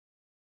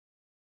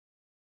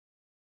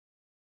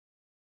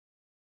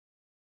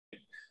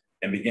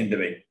and begin to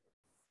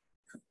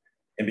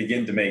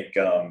make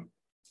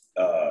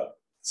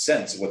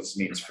sense of what this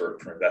means for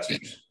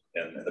investors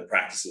and the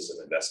practices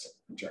of investing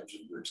in terms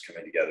of groups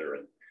coming together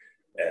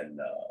and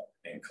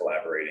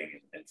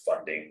collaborating and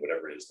funding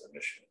whatever it is their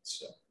mission is.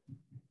 So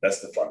that's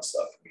the fun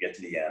stuff. We get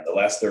to the end. The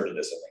last third of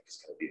this, I think,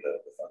 is going to be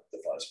the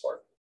funnest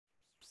part.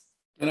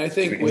 And I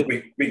think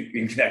we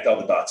can connect all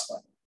the dots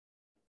finally.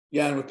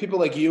 Yeah, and with people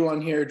like you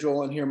on here,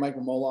 Joel on here,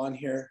 Michael Mola on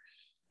here,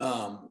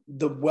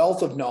 the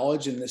wealth of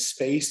knowledge in this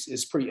space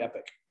is pretty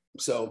epic.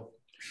 So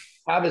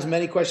have as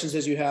many questions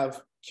as you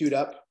have queued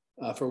up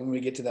for when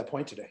we get to that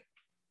point today.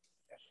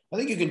 I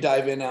think you can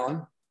dive in,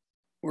 Alan.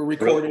 We're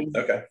recording.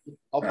 Really? Okay.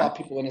 I'll pop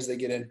people in as they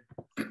get in.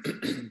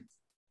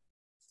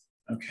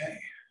 Okay.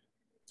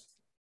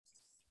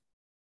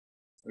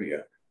 Here we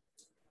go.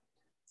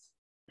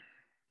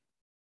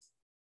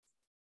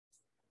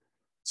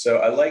 So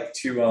I like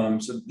to,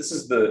 so this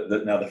is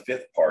now the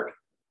fifth part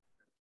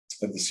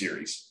of the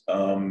series.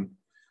 And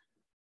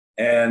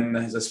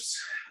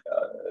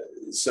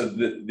so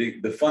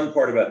the fun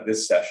part about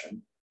this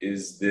session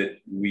is that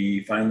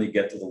we finally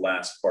get to the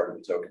last part of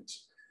the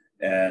tokens,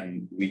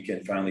 and we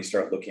can finally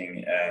start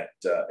looking at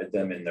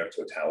them in their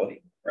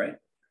totality, right?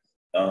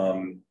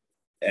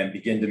 And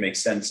begin to make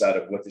sense out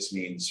of what this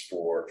means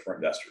for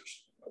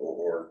investors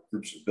or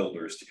groups of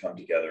builders to come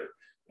together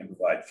and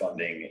provide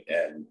funding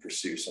and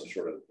pursue some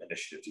sort of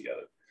initiative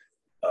together.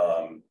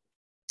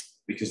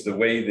 Because the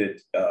way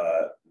that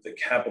the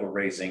capital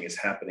raising is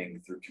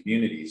happening through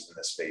communities in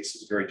this space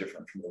is very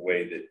different from the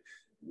way that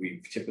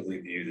we typically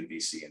view the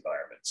VC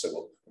environment. So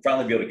we'll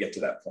finally be able to get to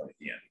that point at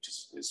the end, which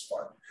is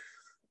fun.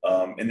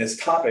 And this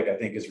topic, I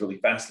think, is really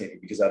fascinating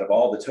because out of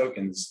all the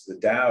tokens, the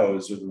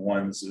DAOs are the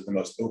ones that are the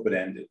most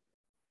open-ended.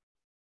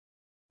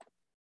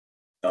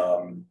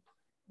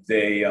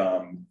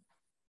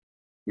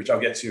 Which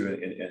I'll get to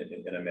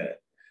in a minute.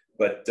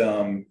 But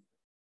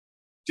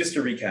just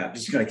to recap,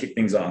 just to kind of kick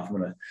things off,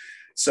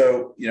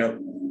 so, you know,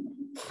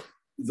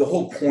 the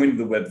whole point of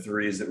the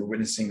Web3 is that we're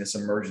witnessing this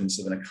emergence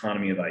of an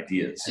economy of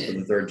ideas for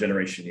the third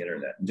generation of the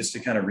internet. And just to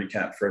kind of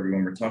recap for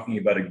everyone, we're talking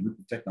about a group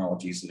of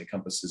technologies that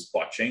encompasses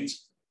blockchains,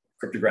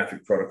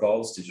 cryptographic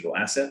protocols, digital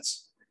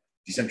assets,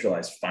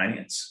 decentralized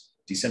finance,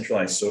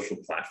 decentralized social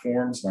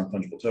platforms,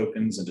 non-fungible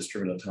tokens, and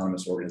distributed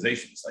autonomous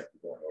organizations like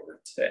we're going over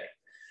today.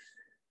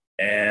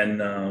 And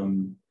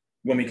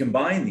when we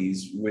combine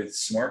these with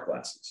smart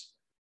glasses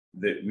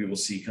that we will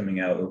see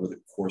coming out over the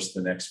course of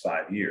the next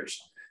 5 years,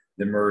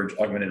 that merge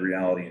augmented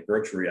reality and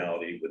virtual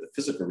reality with a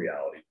physical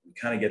reality, we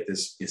kind of get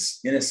this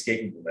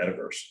inescapable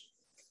metaverse,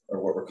 or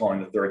what we're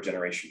calling the third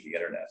generation of the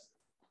internet.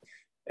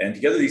 And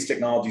together, these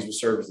technologies will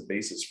serve as the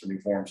basis for new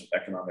forms of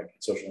economic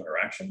and social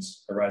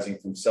interactions arising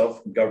from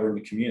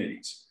self-governed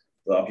communities,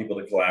 allow people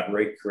to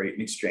collaborate, create,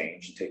 and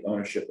exchange, and take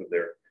ownership of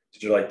their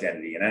digital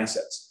identity and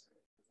assets.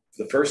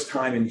 For the first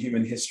time in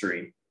human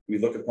history, we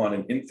look upon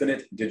an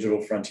infinite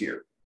digital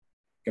frontier,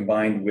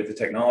 combined with the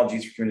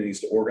technologies for communities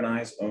to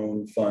organize,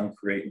 own, fund,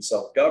 create, and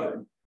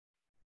self-govern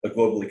a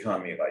global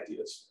economy of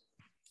ideas.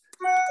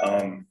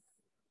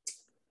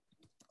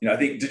 You know, I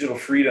think digital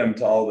freedom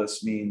to all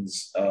this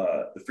means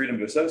the freedom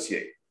to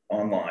associate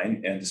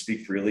online and to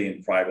speak freely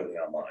and privately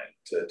online,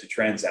 to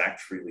transact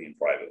freely and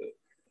privately.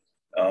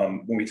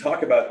 When we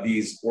talk about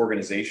these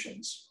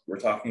organizations, we're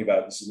talking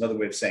about, this is another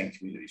way of saying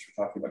communities,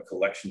 we're talking about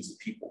collections of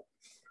people.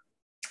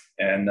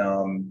 And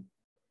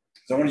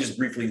so I want to just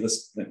briefly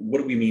list, what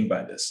do we mean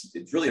by this?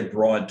 It's really a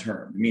broad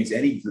term. It means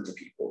any group of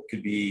people. It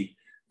could be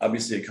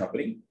obviously a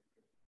company.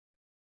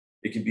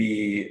 It could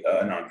be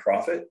a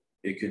nonprofit.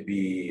 It could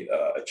be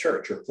a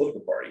church or a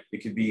political party.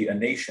 It could be a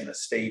nation, a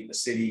state, a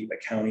city, a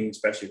county,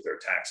 especially if there are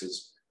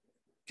taxes.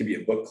 It could be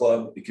a book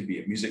club. It could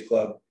be a music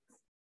club.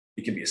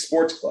 It could be a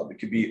sports club. It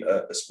could be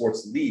a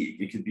sports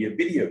league. It could be a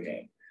video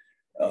game.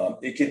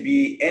 It could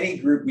be any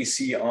group we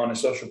see on a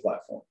social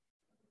platform.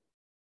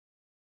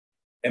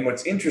 And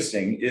what's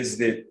interesting is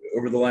that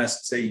over the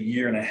last, say,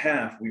 year and a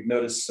half, we've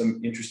noticed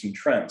some interesting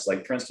trends.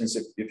 Like, for instance,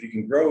 if you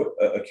can grow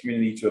a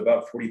community to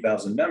about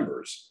 40,000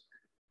 members,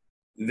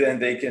 then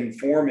they can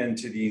form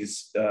into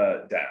these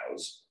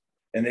DAOs,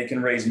 and they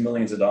can raise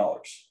millions of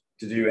dollars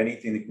to do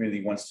anything the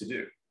community wants to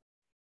do.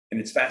 And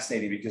it's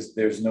fascinating because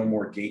there's no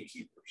more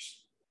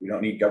gatekeepers. We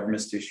don't need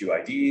governments to issue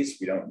IDs.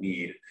 We don't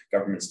need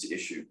governments to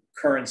issue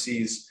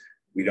currencies.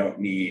 We don't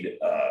need,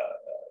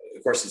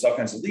 of course, there's all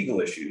kinds of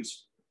legal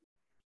issues.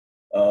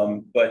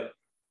 But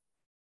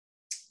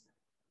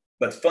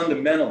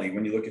fundamentally,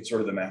 when you look at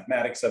sort of the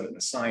mathematics of it and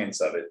the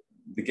science of it,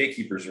 the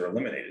gatekeepers are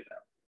eliminated now.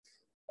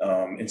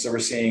 And so we're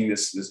seeing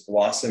this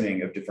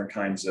blossoming of different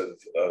kinds of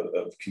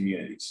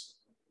communities.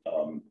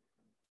 And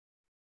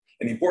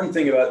the important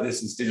thing about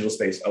this digital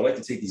space, I like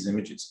to take these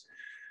images,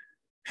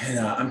 and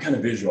I'm kind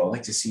of visual. I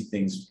like to see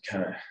things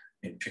kind of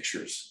in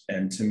pictures.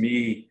 And to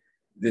me,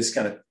 this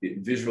kind of, it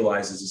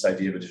visualizes this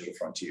idea of a digital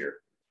frontier.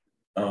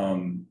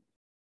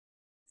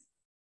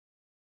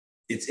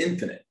 It's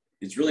infinite.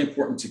 It's really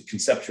important to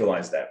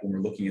conceptualize that when we're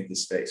looking at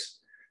this space.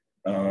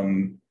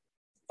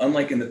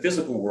 Unlike in the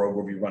physical world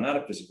where we run out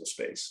of physical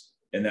space,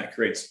 And that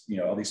creates,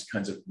 all these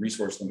kinds of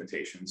resource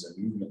limitations and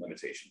movement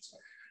limitations.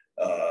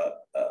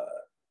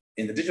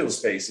 In the digital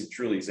space, it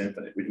truly is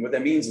infinite. What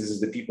that means is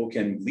that people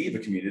can leave a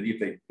community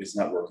if it's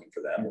not working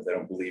for them, if they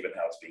don't believe in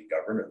how it's being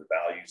governed, or the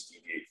values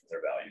deviate from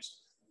their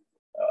values,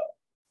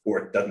 or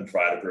it doesn't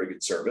provide a very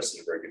good service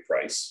at a very good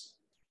price,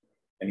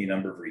 any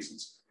number of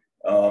reasons.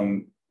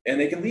 And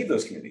they can leave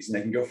those communities and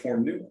they can go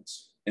form new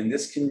ones. And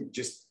this can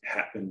just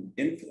happen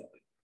infinitely.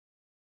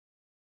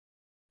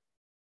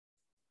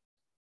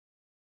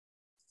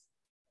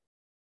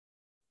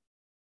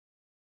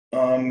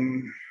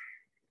 Let's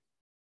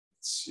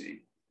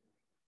see.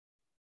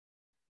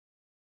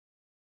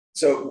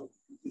 So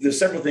there's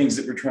several things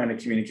that we're trying to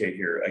communicate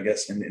here, I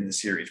guess, in the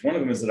series. One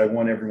of them is that I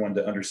want everyone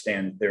to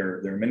understand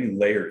there are many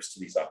layers to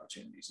these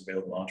opportunities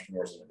available to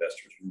entrepreneurs and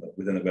investors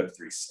within the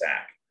Web3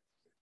 stack.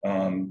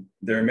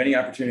 There are many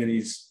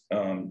opportunities.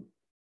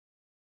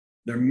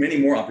 There are many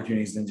more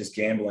opportunities than just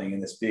gambling in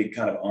this big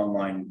kind of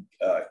online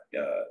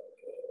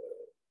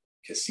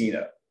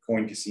casino,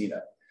 coin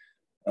casino.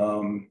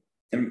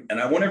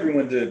 And I want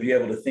everyone to be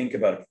able to think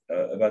about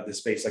this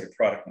space like a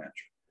product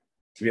manager,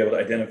 to be able to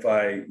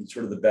identify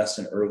sort of the best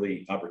and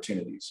early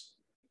opportunities.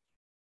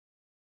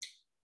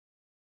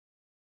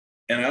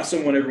 And I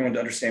also want everyone to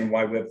understand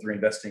why Web3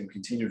 investing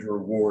continue to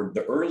reward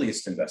the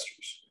earliest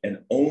investors and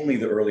only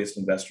the earliest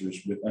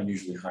investors with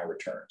unusually high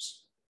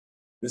returns.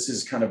 This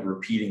is kind of a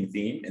repeating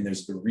theme, and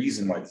there's the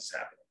reason why this is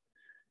happening.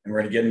 And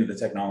we're going to get into the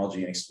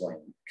technology and explain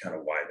kind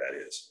of why that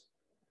is.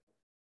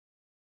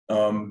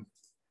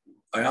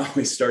 I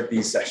always start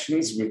these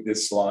sessions with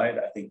this slide.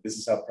 I think this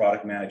is how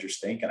product managers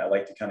think, and I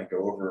like to kind of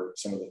go over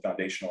some of the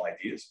foundational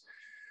ideas.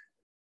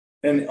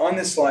 And on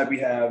this slide, we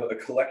have a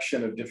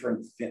collection of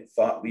different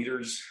thought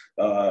leaders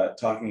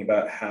talking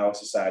about how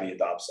society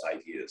adopts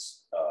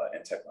ideas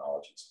and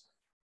technologies.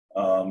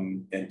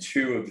 And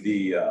two of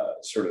the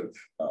sort of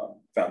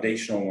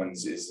foundational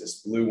ones is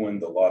this blue one,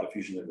 the law of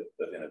diffusion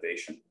of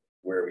innovation,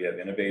 where we have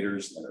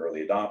innovators and then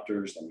early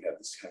adopters, and we have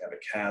this kind of a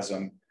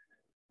chasm.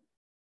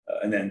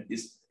 And then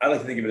I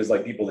like to think of it as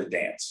like people that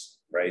dance,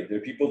 right? There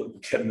are people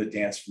that get on the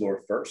dance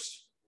floor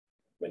first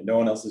when no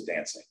one else is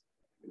dancing.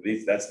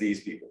 That's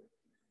these people.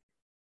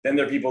 Then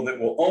there are people that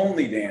will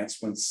only dance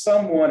when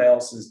someone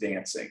else is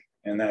dancing,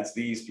 and that's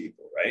these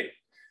people, right?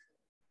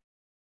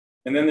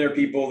 And then there are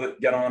people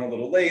that get on a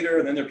little later,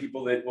 and then there are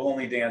people that will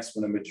only dance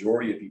when a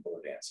majority of people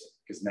are dancing,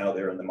 because now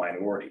they're in the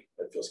minority.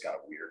 That feels kind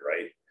of weird,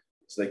 right?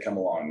 So they come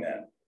along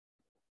then.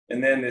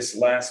 And then this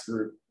last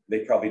group,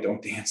 they probably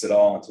don't dance at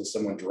all until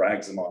someone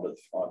drags them onto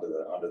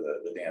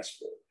the dance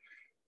floor.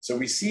 So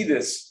we see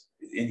this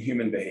in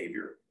human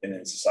behavior and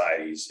in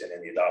societies and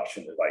in the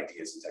adoption of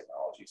ideas and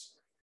technologies.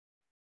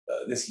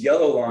 This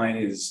yellow line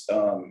is,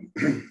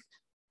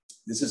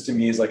 this is to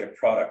me is like a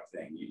product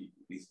thing.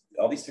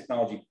 All these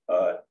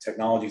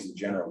technologies in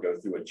general go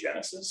through a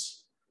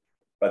genesis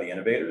by the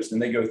innovators, then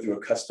they go through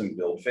a custom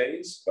build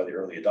phase by the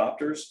early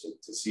adopters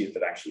to see if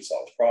it actually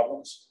solves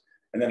problems.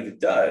 And then if it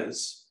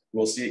does,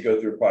 we'll see it go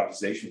through a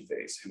productization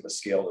phase and a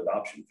scaled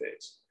adoption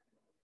phase.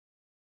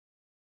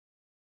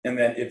 And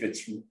then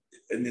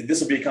and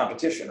this will be a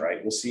competition,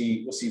 right? We'll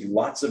see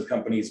lots of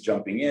companies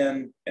jumping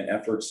in and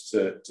efforts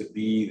to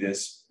be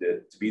this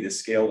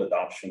scaled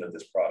adoption of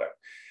this product.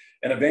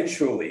 And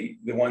eventually,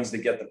 the ones that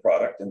get the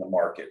product and the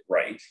market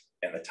right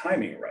and the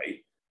timing right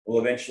will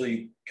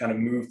eventually kind of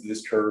move through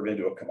this curve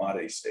into a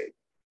commodity state.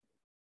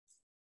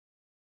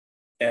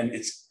 And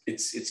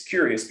it's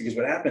curious because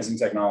what happens in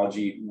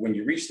technology when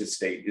you reach this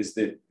state is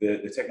that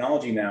the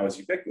technology now is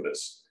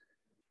ubiquitous.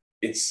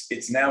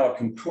 It's now a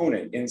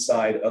component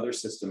inside other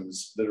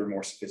systems that are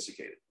more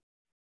sophisticated.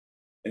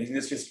 And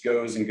this just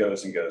goes and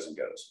goes and goes and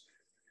goes.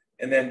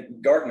 And then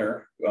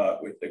Gartner,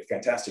 with a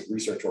fantastic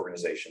research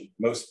organization,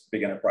 most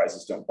big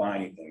enterprises don't buy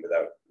anything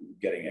without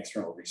getting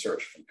external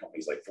research from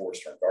companies like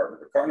Forrester and Gartner.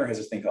 But Gartner has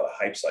this thing called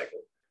a hype cycle.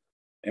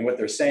 And what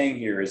they're saying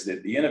here is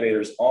that the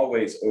innovators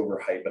always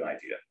overhype an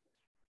idea.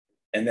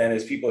 And then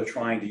as people are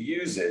trying to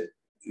use it,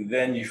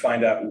 then you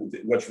find out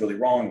what's really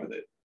wrong with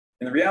it.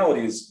 And the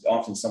reality is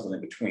often something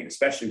in between,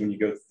 especially when you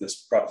go through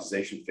this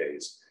productization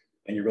phase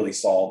and you really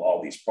solve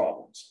all these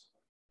problems.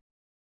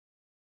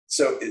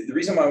 So the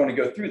reason why I want to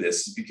go through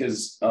this is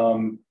because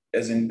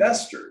as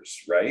investors,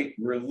 right,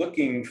 we're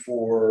looking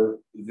for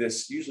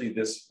this, usually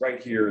this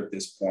right here at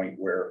this point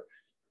where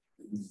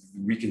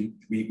we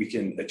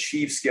can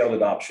achieve scaled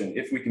adoption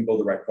if we can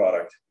build the right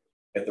product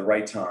at the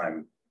right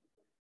time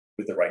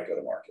with the right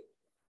go-to-market.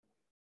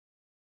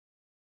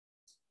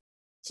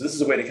 So this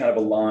is a way to kind of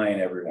align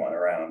everyone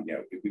around,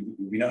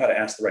 we know how to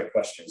ask the right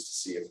questions to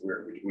see if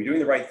we're doing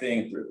the right thing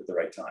at the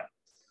right time,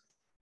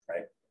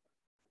 right?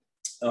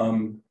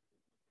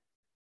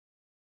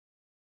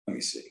 Let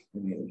me see,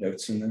 any other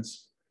notes in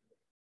this?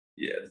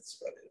 Yeah,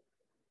 that's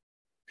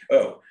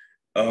about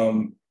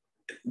it.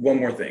 One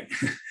more thing,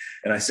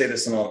 and I say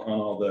this on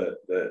all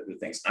the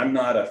things. I'm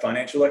not a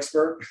financial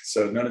expert,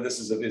 so none of this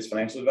is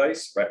financial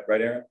advice,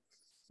 right, Aaron?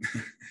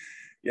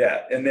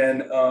 Yeah, and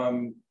then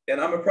And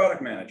I'm a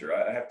product manager.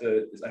 I have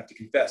to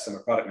confess, I'm a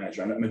product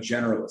manager. I'm a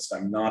generalist.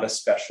 I'm not a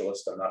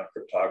specialist. I'm not a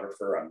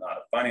cryptographer. I'm not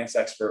a finance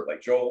expert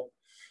like Joel.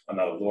 I'm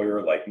not a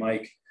lawyer like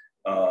Mike.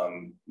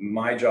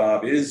 My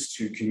job is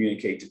to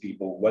communicate to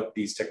people what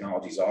these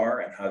technologies are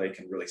and how they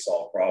can really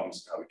solve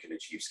problems and how we can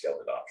achieve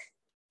scaled adoption.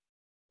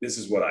 This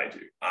is what I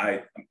do.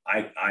 I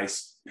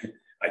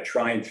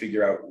try and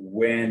figure out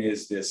when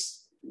is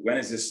this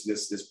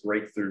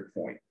breakthrough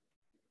point,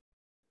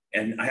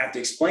 and I have to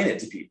explain it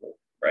to people,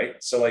 right?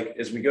 So like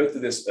as we go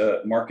through this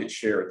market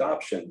share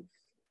adoption,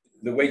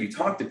 the way you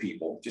talk to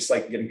people, just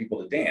like getting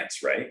people to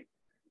dance, right?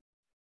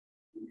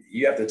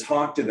 You have to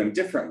talk to them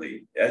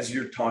differently as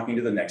you're talking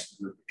to the next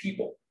group of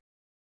people.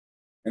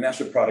 And that's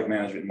what product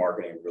management and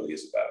marketing really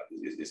is about,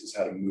 is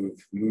how to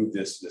move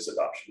this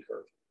adoption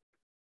curve.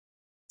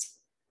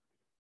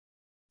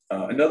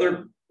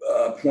 Another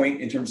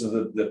point in terms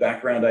of the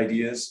background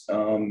ideas,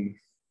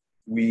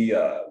 we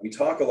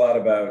talk a lot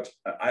about,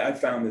 I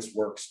found this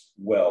works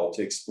well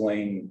to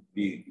explain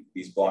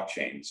these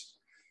blockchains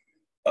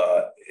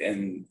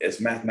and as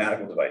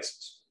mathematical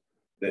devices.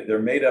 They're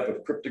made up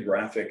of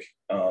cryptographic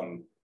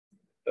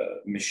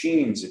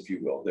machines, if you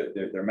will.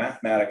 They're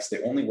mathematics.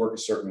 They only work a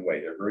certain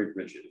way. They're very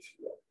rigid, if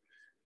you will.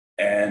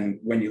 And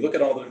when you look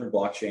at all the different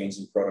blockchains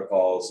and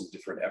protocols and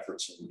different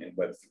efforts in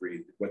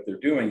Web3, what they're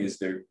doing is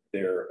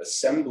they're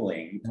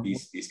assembling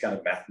these kind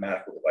of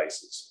mathematical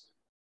devices.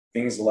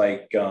 Things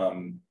like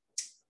yeah,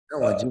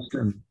 go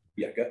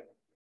ahead.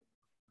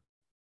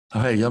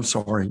 Hey, I'm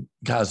sorry,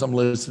 guys. I'm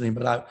listening,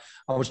 but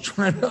I was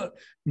trying to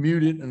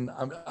mute it, and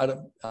I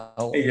don't.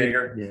 Hey,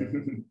 Jaeger.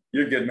 Yeah.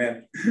 You're good,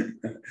 man.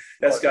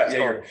 That's Scott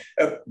Jaeger.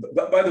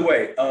 But by the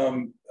way,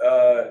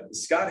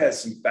 Scott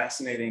has some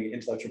fascinating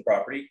intellectual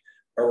property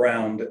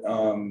around.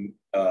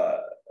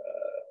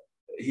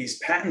 He's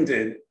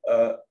patented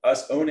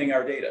us owning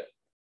our data,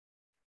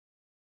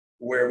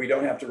 where we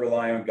don't have to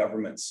rely on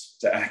governments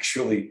to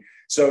actually.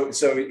 So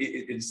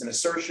it's an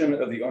assertion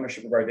of the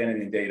ownership of our identity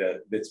and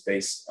data that's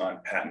based on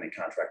patent and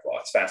contract law.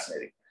 It's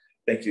fascinating.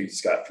 Thank you,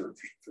 Scott, for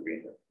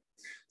being here.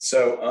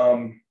 So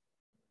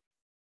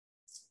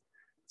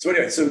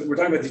anyway, so we're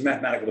talking about these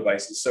mathematical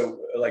devices.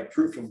 So like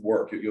proof of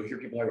work, you'll hear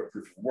people talk about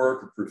proof of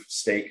work or proof of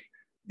stake.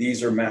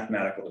 These are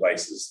mathematical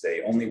devices.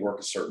 They only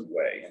work a certain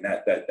way, and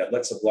that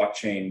lets a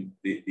blockchain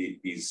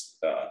these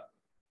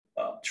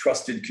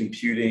trusted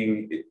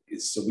computing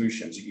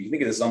solutions. You can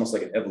think of this almost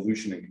like an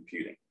evolution in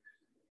computing.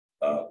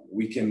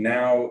 We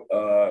now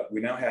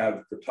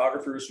have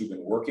cryptographers who've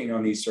been working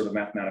on these sort of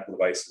mathematical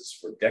devices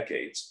for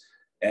decades,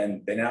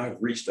 and they now have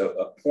reached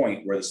a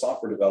point where the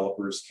software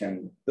developers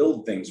can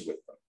build things with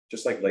them,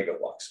 just like Lego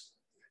blocks.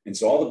 And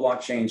so all the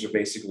blockchains are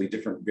basically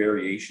different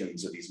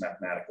variations of these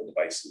mathematical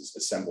devices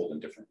assembled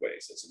in different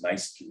ways. That's a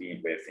nice,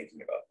 convenient way of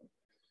thinking about them.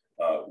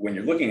 When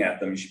you're looking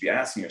at them, you should be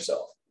asking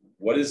yourself,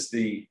 what is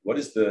the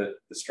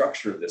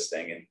structure of this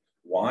thing, and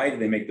why do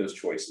they make those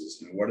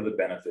choices, and what are the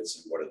benefits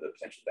and what are the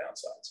potential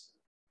downsides?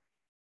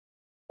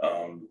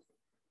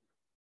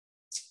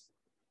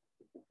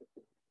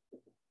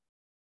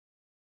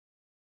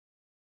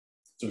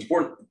 So it's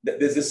important that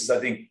this is, I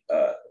think,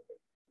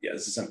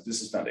 this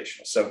is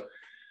foundational. So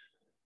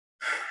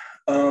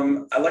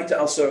I like to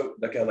also,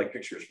 I like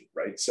pictures,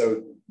 right?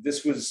 So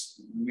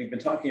we've been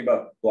talking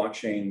about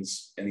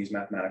blockchains and these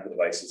mathematical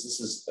devices. This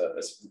is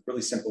a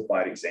really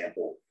simplified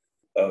example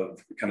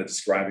of kind of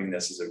describing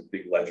this as a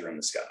big ledger in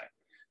the sky.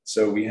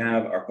 So we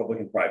have our public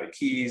and private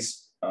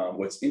keys.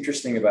 What's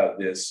interesting about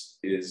this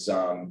is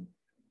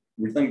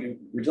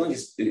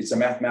it's a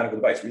mathematical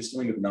device. We're just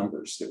dealing with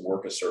numbers that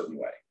work a certain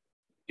way.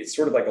 It's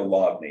sort of like a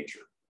law of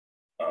nature.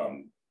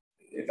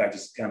 In fact,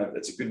 it's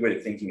a good way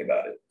of thinking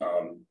about it.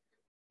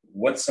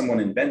 Once someone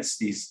invents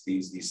these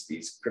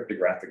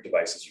cryptographic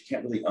devices, you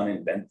can't really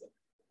uninvent them.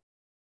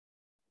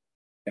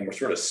 And we're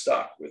sort of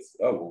stuck with,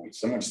 oh, well,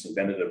 someone just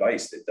invented a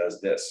device that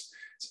does this.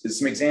 There's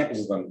some examples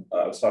of them.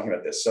 I was talking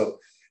about this. So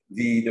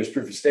there's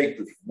proof of stake,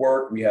 proof of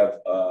work. We have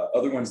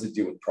other ones that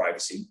deal with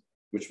privacy,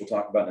 which we'll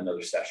talk about in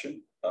another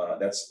session.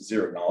 That's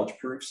zero knowledge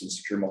proofs and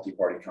secure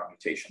multi-party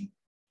computation.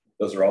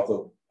 Those are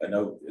also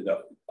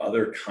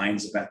other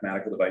kinds of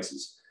mathematical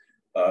devices.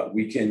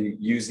 We can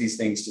use these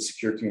things to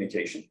secure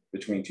communication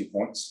between 2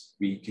 points.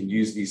 We can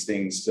use these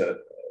things to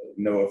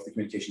know if the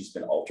communication has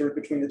been altered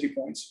between the 2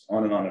 points,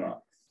 on and on and on.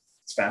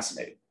 It's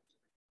fascinating.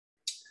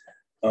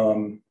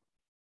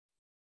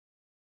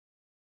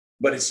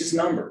 But it's just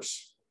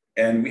numbers,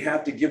 and we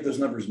have to give those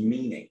numbers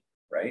meaning,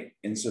 right?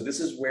 And so this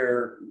is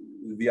where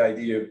the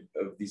idea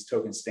of these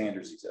token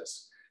standards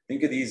exists.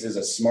 Think of these as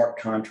a smart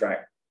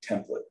contract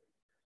template.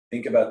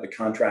 Think about the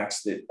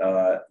contracts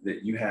that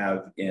you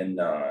have in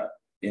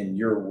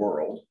your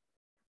world,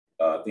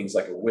 things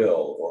like a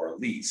will or a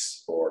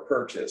lease or a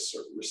purchase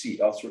or receipt,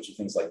 all sorts of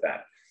things like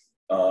that.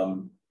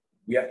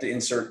 We have to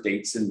insert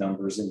dates and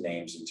numbers and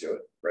names into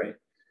it, right?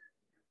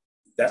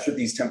 That's what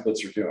these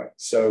templates are doing.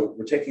 So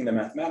we're taking the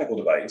mathematical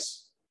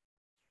device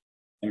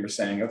and we're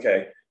saying,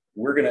 okay,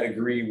 we're going to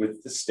agree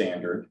with the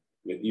standard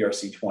with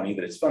ERC20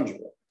 that it's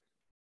fungible.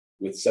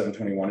 With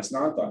 721, it's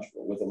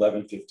non-fungible. With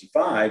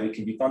 1155, it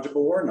can be fungible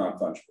or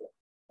non-fungible.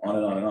 on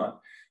and on and on.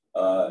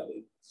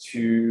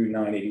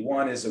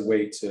 2981 is a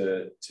way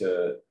to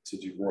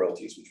do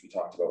royalties, which we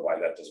talked about why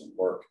that doesn't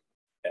work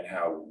and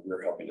how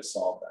we're helping to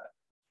solve that.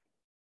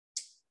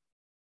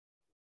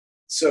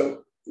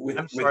 So with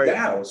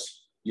DAOs,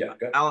 yeah. Go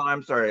ahead. Alan,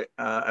 I'm sorry.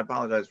 I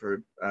apologize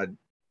for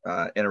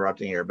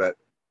interrupting here, but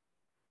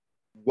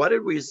what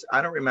did we,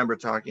 I don't remember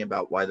talking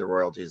about why the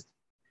royalties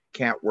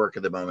can't work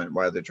at the moment,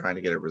 why they're trying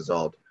to get it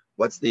resolved.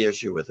 What's the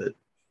issue with it?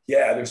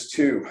 Yeah, there's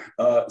two.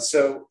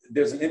 So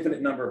there's an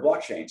infinite number of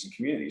blockchains and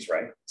communities,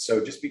 right?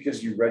 So just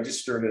because you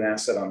registered an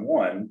asset on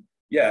one,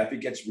 yeah, if it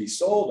gets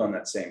resold on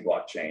that same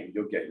blockchain,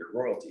 you'll get your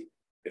royalty.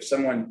 If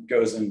someone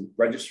goes and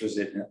registers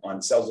it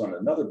on sells on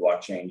another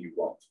blockchain, you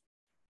won't.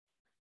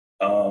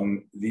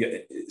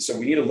 So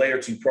we need a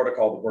layer 2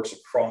 protocol that works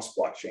across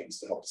blockchains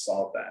to help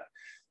solve that.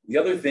 The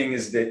other thing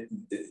is that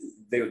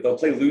they'll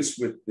play loose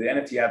with, the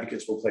NFT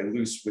advocates will play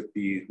loose with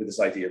this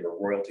idea of a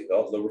royalty.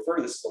 They'll refer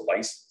to this as a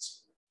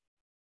license.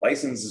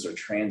 Licenses are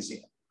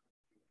transient.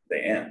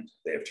 They end,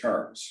 they have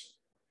terms.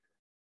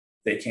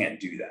 They can't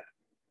do that.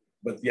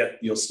 But yet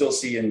you'll still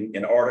see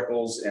in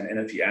articles and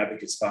NFT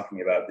advocates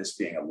talking about this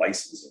being a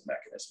licensing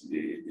mechanism.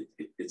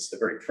 It's a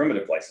very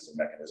primitive licensing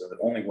mechanism that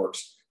only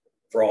works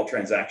for all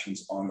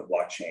transactions on the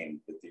blockchain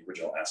that the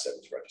original asset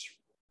was registered.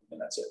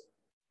 And that's it.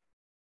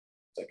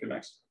 Is that good,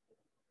 Max?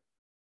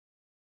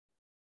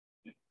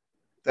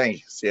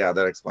 Thanks. Yeah,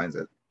 that explains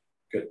it.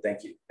 Good.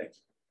 Thank you. Thank you.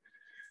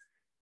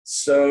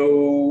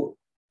 So,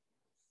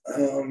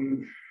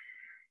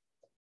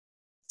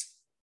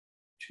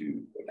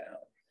 to go down.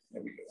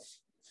 There we go.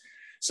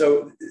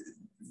 So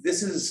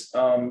this is,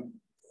 on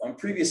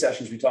previous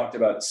sessions, we talked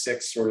about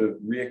 6 sort of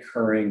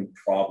reoccurring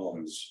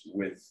problems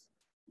with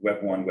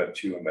Web 1, Web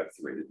 2, and Web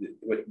 3.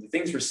 The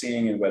things we're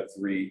seeing in Web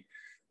 3,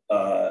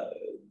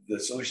 the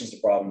solutions to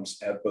problems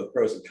have both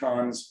pros and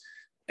cons.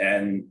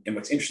 And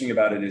what's interesting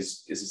about it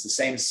is it's the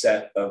same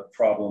set of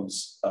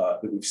problems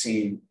that we've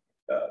seen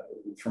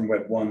from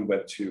Web 1,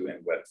 Web 2,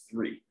 and Web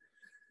 3.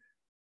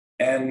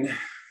 And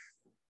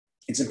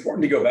it's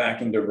important to go back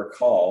and to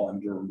recall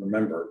and to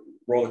remember,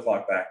 roll the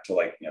clock back to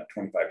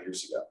 25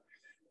 years ago.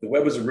 The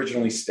web was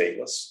originally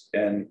stateless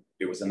and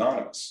it was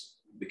anonymous.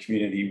 The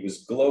community was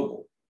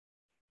global.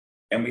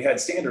 And we had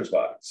standards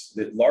bodies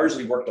that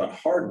largely worked on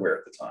hardware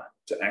at the time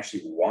to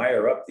actually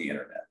wire up the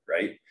internet,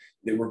 right?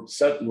 They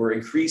were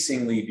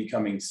increasingly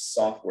becoming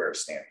software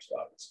standards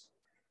bodies.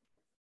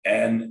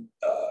 And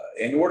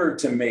in order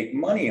to make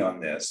money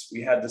on this,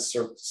 we had to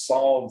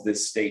solve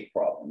this state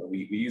problem.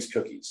 We used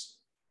cookies.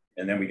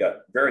 And then we got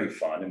very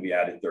fun and we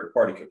added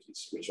third-party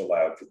cookies, which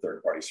allowed for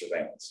third-party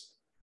surveillance.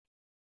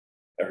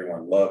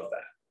 Everyone loved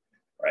that,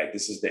 right?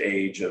 This is the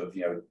age of,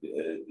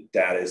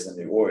 data is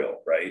the new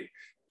oil, right?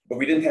 But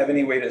we didn't have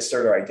any way to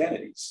assert our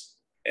identities.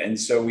 And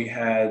so we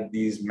had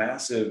these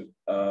massive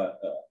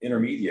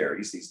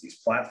intermediaries, these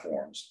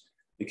platforms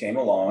that came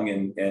along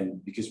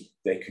and because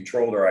they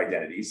controlled our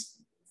identities,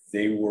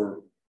 they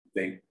were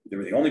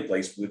the only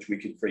place which we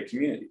could create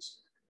communities.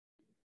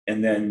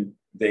 And then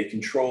they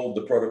controlled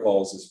the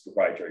protocols as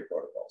proprietary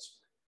protocols.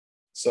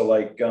 So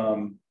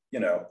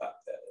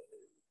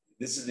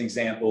this is an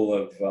example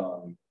of,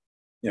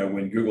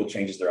 when Google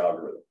changes their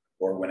algorithm,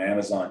 or when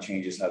Amazon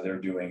changes how they're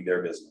doing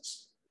their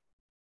business,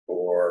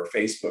 or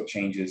Facebook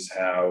changes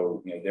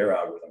how their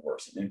algorithm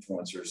works, and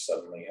influencers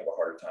suddenly have a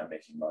harder time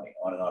making money,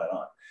 on and on and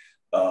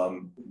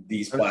on.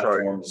 These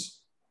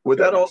platforms. Would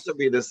that also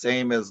be the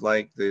same as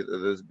like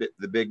the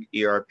big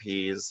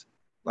ERPs,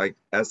 like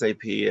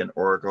SAP and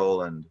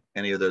Oracle and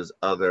any of those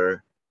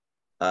other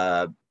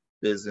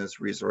business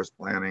resource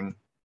planning?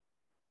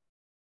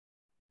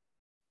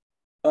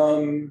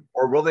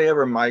 Or will they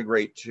ever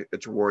migrate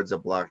towards a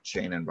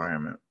blockchain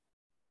environment?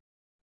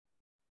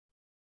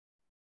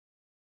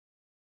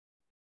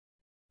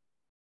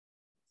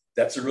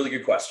 That's a really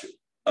good question.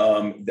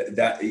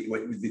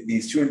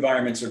 These two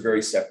environments are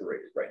very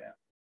separated right now.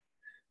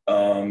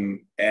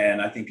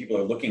 And I think people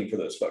are looking for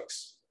those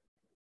folks.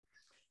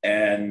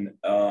 And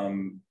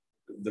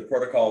the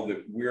protocol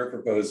that we're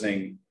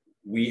proposing,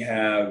 we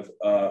have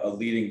a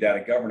leading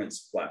data governance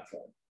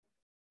platform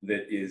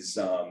that is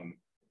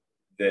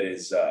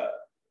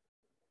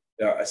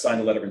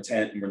assigned a letter of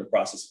intent, and we're in the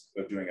process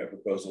of doing a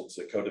proposal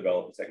to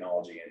co-develop the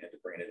technology and to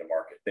bring it into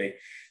market.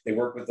 They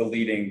work with the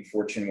leading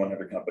Fortune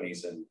 100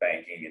 companies in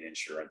banking and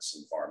insurance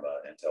and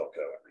pharma and telco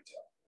and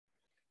retail.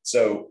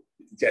 So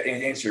to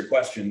answer your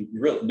question,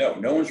 no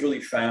one's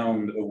really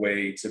found a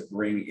way to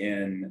bring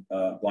in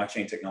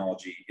blockchain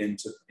technology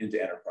into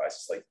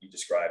enterprises like you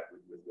described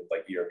with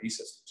like ERP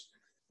systems.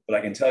 But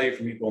I can tell you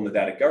from people in the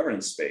data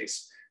governance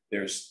space,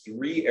 there's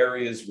 3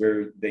 areas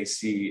where they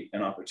see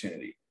an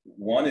opportunity.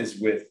 One is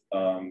with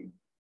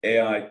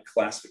AI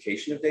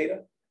classification of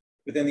data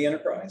within the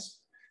enterprise.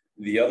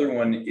 The other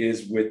one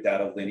is with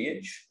data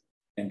lineage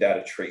and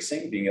data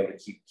tracing, being able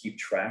to keep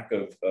track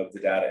of the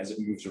data as it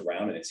moves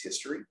around in its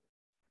history.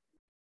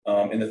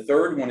 And the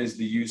third one is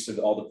the use of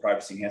all the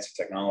privacy enhancing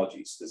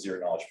technologies, the zero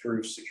knowledge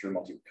proofs, secure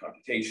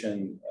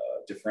multi-computation,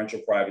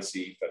 differential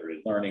privacy,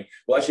 federated learning.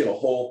 We'll actually have a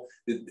whole,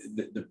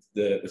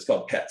 it's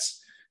called PETS,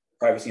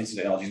 privacy and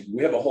technologies.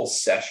 We have a whole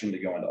session to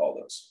go into all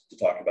those to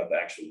talk about the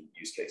actual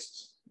use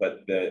cases.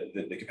 But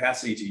the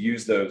capacity to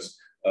use those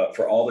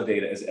for all the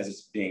data as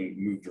it's being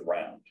moved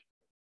around.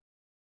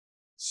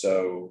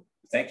 So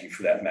thank you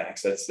for that,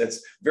 Max.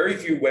 That's very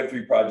few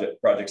Web3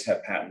 projects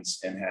have patents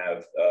and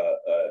have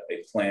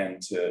a plan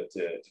to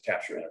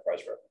capture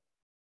enterprise revenue.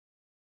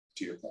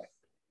 To your point,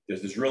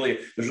 there's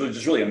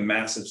really a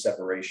massive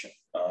separation.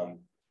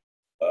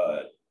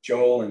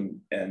 Joel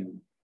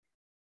and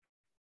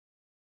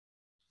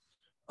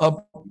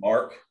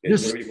Mark,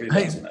 what are your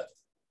thoughts on that?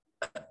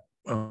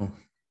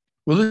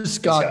 Well, this is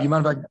Scott. You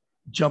mind if I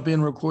jump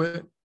in real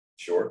quick?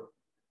 Sure.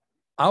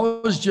 I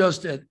was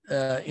just at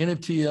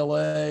NFT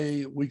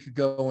LA a week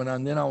ago,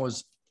 and then I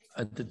was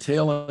at the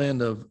tail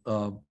end of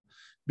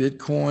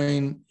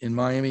Bitcoin in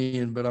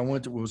Miami, but I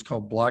went to what was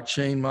called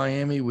Blockchain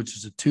Miami, which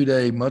is a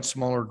 2-day, much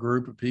smaller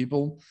group of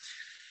people.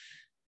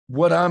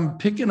 What I'm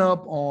picking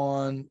up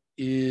on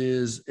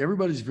is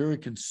everybody's very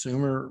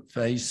consumer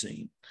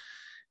facing.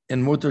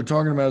 And what they're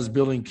talking about is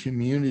building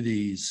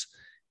communities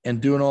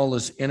and doing all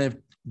this.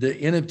 The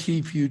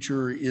NFT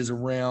future is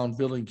around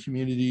building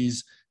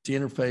communities to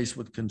interface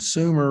with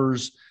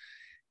consumers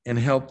and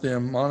help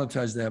them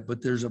monetize that.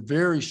 But there's a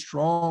very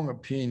strong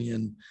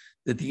opinion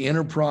that the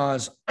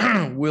enterprise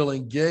will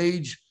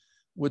engage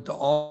with the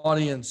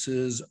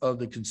audiences of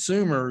the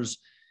consumers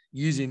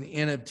using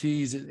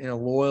NFTs in a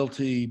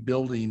loyalty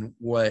building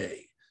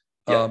way.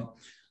 Yeah.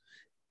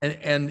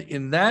 And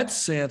in that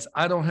sense,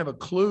 I don't have a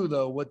clue,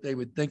 though, what they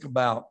would think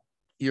about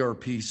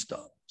ERP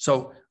stuff.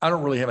 So I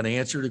don't really have an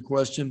answer to the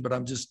question, but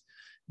I'm just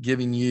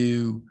giving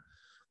you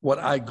what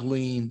I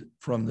gleaned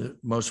from the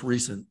most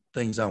recent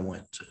things I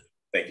went to.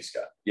 Thank you,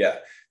 Scott. Yeah.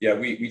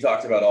 We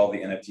talked about all the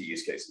NFT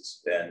use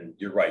cases, and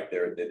you're right.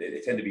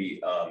 They tend to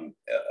be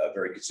a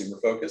very consumer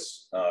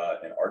focus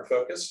and art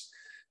focus.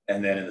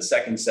 And then in the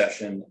second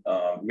session,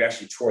 we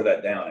actually tore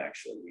that down.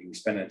 Actually, we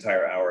spent an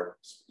entire hour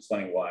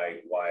explaining why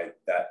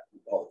that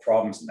all the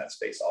problems in that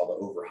space, all the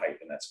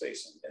overhype in that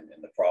space, and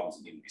the problems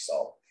that need to be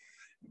solved.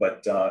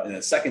 But in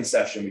the second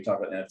session, we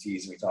talked about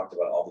NFTs and we talked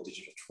about all the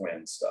digital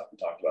twin stuff. We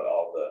talked about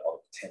all the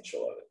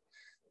potential of it.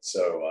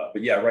 So,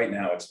 but yeah, right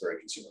now it's very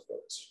consumer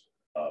focused.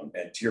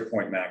 And to your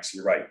point, Max,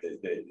 you're right.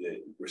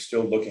 We're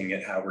still looking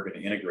at how we're going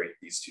to integrate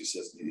these two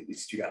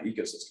kind of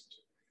ecosystems.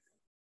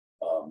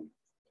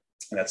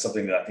 And that's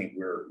something that I think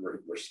we're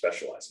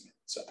specializing in.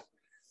 So,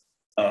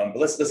 but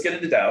let's get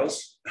into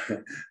DAOs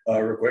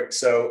real quick.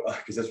 So,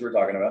 because that's what we're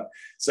talking about.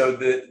 So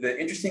the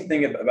interesting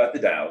thing about the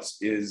DAOs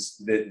is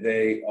that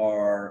they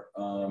are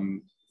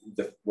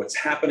what's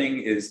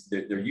happening is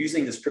that they're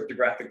using this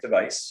cryptographic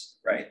device,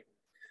 right?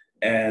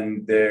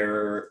 And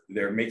they're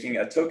making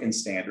a token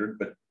standard,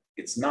 but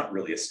it's not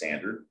really a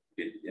standard.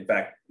 In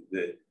fact,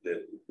 the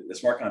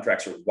smart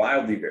contracts are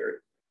wildly varied.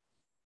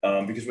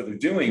 Because what they're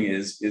doing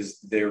is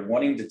they're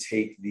wanting to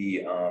take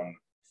the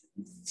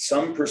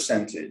some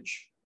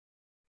percentage,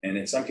 and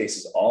in some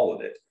cases all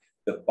of it,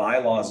 the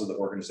bylaws of the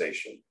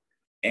organization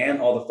and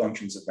all the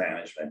functions of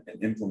management,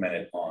 and implement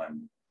it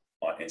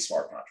in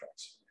smart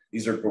contracts.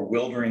 These are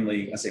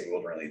bewilderingly, I say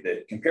bewilderingly,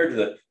 that compared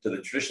to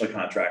the traditional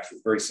contracts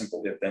with very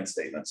simple if-then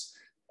statements,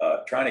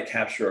 trying to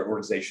capture an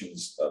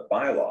organization's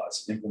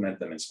bylaws, implement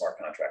them in smart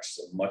contracts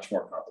is a much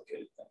more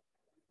complicated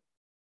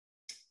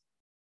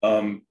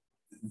thing.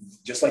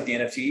 Just like the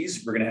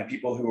NFTs, we're going to have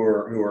people who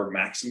are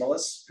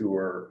maximalists, who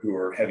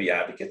are heavy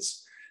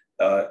advocates.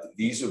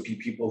 These would be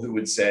people who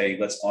would say,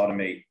 let's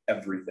automate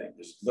everything.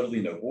 There's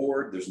literally no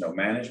board, there's no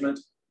management.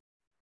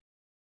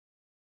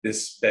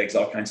 This begs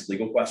all kinds of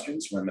legal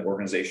questions when the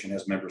organization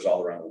has members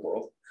all around the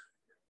world,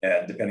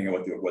 and depending on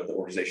what the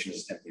organization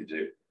is attempting to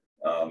do.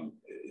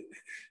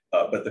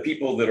 But the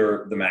people that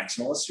are the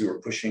maximalists who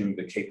are pushing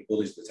the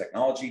capabilities of the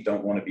technology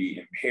don't want to be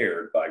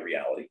impaired by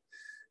reality,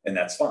 and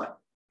that's fine.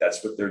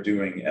 That's what they're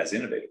doing as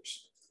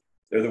innovators.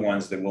 They're the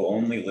ones that will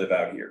only live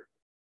out here.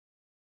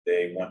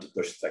 They want to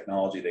push the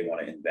technology, they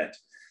want to invent.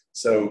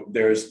 So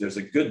there's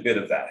a good bit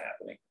of that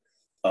happening.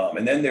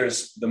 And then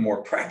there's the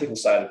more practical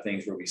side of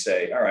things where we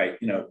say, all right,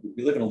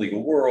 we live in a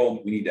legal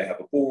world, we need to have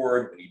a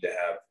board, we need to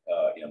have,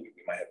 we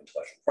might have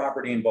intellectual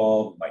property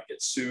involved, we might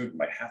get sued, we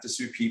might have to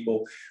sue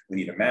people, we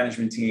need a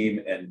management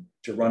team, and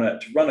to run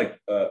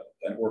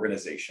an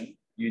organization,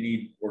 you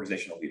need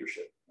organizational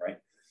leadership, right?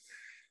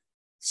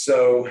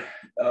 So,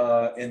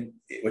 and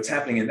what's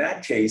happening in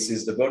that case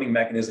is the voting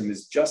mechanism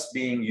is just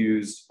being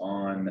used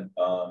on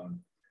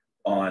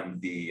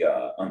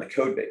the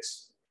code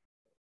base.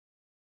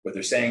 What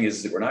they're saying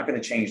is that we're not going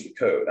to change the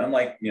code.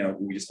 Unlike,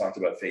 we just talked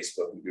about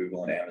Facebook and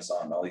Google and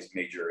Amazon and all these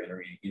major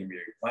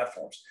intermediary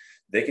platforms.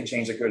 They can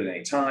change the code at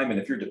any time. And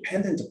if you're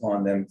dependent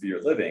upon them for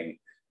your living,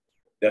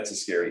 that's a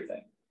scary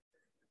thing.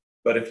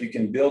 But if you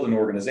can build an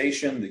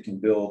organization that can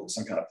build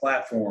some kind of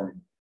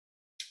platform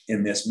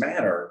in this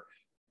manner,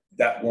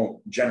 that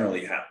won't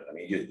generally happen. I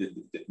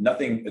mean,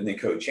 nothing in the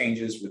code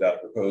changes without a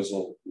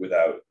proposal,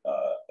 without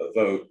a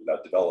vote,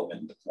 without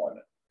development and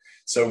deployment.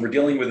 So we're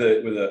dealing with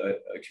a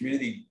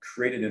community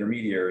created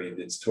intermediary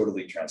that's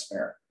totally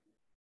transparent.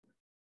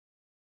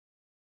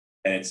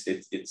 And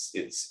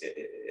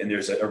and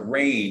there's a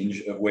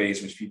range of ways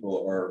in which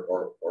people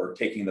are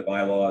taking the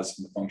bylaws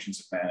and the functions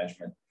of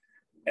management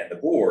and the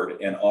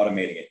board and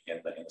automating it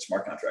in the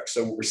smart contract.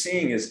 So what we're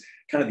seeing is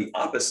kind of the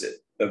opposite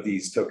of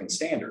these token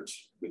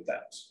standards with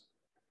DAOs.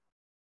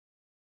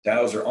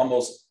 DAOs are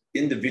almost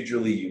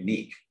individually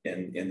unique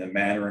in the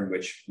manner in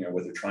which, you know,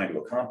 what they're trying to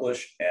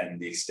accomplish and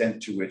the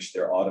extent to which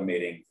they're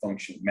automating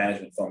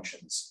management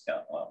functions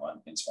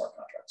in smart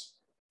contracts.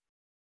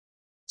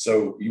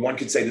 So one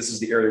could say this is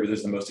the area where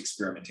there's the most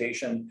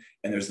experimentation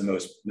and there's the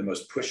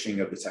most pushing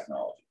of the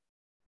technology.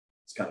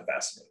 It's kind of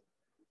fascinating.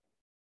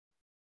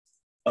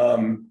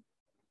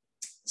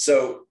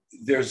 So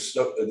this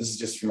is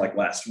just from like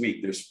last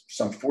week. There's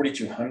some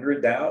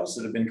 4,200 DAOs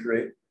that have been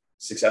created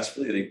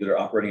successfully that are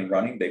operating and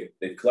running.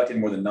 They've collected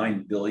more than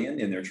 9 billion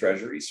in their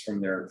treasuries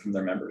from their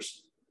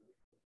members.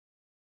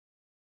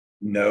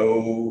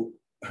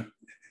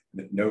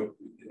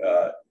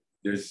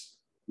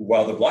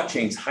 While the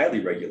blockchain's highly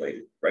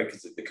regulated, right?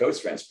 Because the code's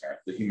transparent,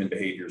 the human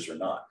behaviors are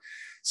not.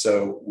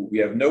 So we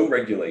have no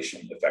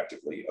regulation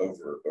effectively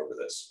over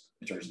this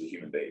in terms of the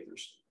human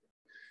behaviors.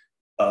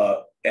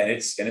 And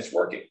it's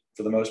working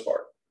for the most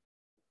part.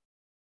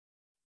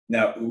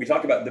 Now, we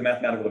talk about the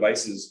mathematical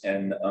devices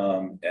and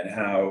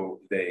how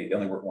they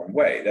only work one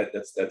way.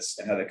 That's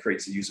and how that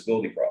creates a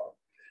usability problem.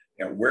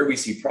 You know, where we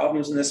see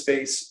problems in this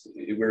space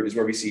is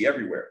where we see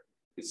everywhere.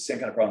 It's the same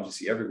kind of problems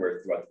you see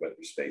everywhere throughout the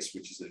Web3 space,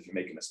 which is that if you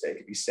make a mistake,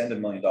 if you send $1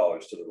 million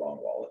to the wrong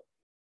wallet,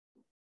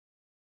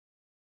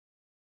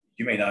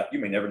 you may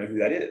never know who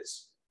that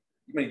is.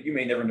 You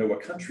may never know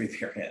what country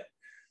they're in.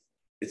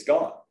 It's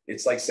gone.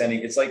 It's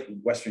like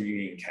Western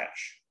Union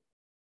cash,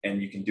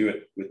 and you can do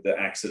it with the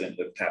accident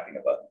of tapping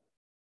a button.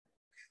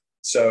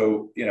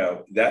 So, you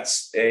know,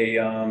 that's a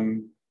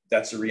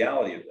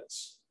reality of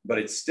this. But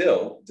it's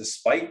still,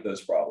 despite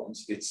those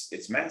problems,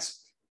 it's massive.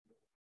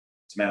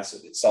 It's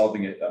massive. It's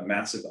solving a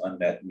massive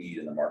unmet need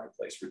in the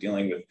marketplace. We're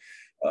dealing with,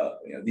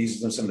 you know,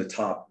 these are some of the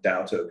top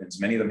DAO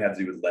tokens. Many of them have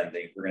to do with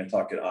lending. We're going to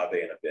talk at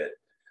Aave in a bit,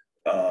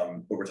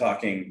 but we're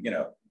talking, you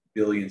know,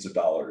 billions of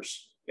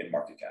dollars in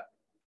market cap.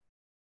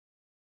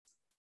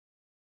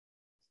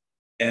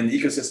 And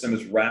the ecosystem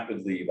is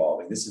rapidly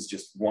evolving. This is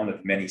just one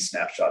of many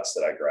snapshots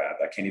that I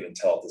grabbed. I can't even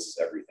tell if this is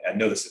everything. I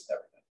know this isn't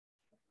everything.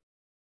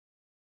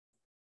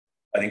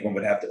 I think one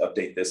would have to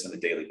update this on a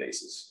daily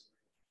basis.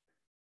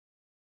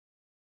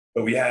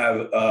 But we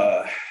have,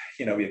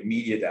 you know, we have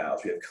media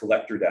DAOs, we have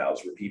collector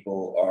DAOs where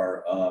people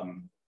are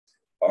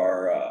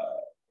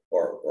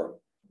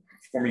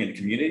forming into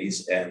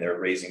communities and they're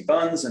raising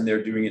funds and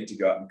they're doing it to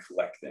go out and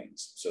collect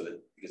things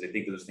because they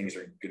think those things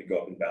are going to go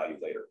up in value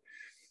later.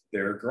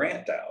 There are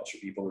grant DAOs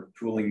where people are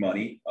pooling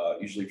money,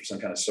 usually for some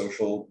kind of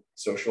social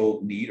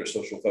need or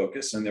social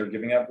focus, and they're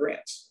giving out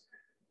grants.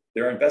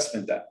 There are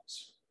investment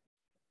DAOs.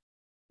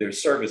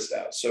 There's service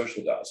DAOs,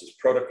 social DAOs, there's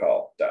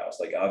protocol DAOs,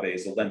 like Aave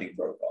is a lending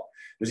protocol.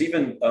 There's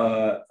even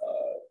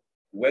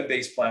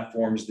web-based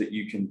platforms that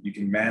you can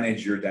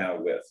manage your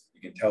DAO with.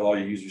 You can tell all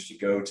your users to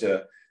go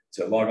to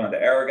log on to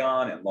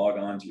Aragon and log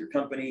on to your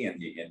company and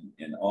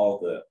all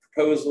the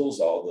proposals,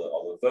 all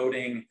the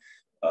voting,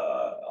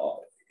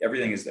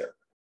 everything is there.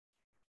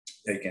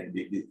 They can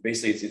be,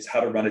 basically it's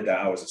how to run a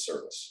DAO as a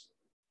service.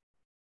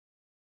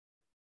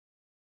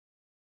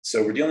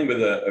 So we're dealing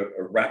with a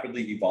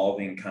rapidly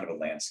evolving kind of a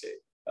landscape.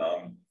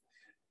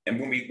 And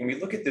when we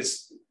look at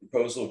this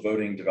proposal,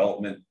 voting,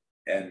 development,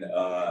 and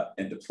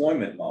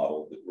deployment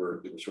model that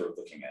we're sort of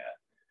looking at,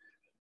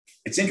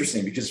 it's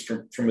interesting because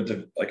from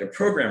a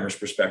programmer's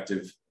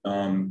perspective,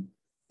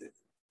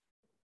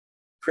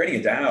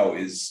 creating a DAO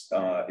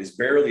is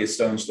barely a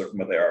stone's throw from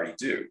what they already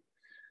do.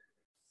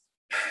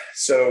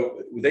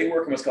 So they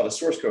work in what's called a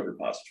source code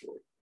repository.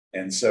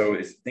 And so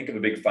think of a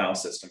big file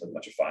system with a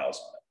bunch of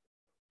files on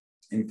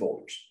it in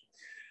folders.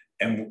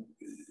 And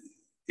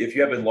if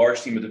you have a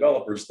large team of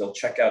developers, they'll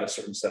check out a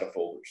certain set of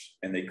folders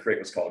and they create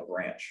what's called a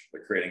branch.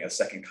 They're creating a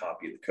second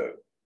copy of the code.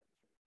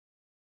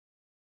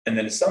 And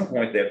then at some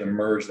point they have to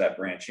merge that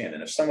branch in.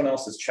 And if someone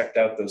else has checked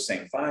out those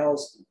same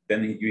files,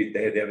 then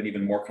they have an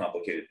even more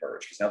complicated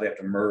merge because now they have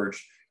to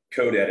merge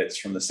code edits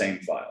from the same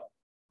file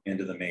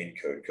into the main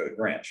code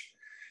branch.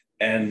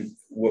 And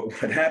what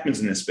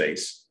happens in this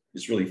space,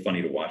 it's really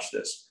funny to watch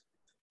this.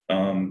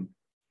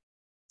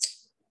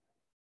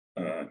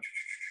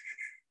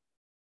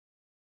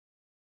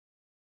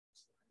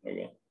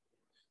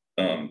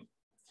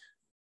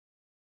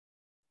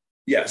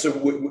 Yeah, so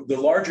the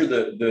larger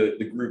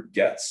the group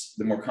gets,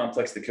 the more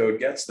complex the code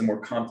gets, the more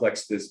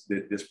complex this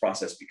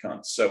process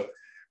becomes. So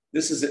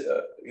this is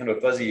a kind of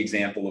a fuzzy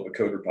example of a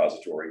code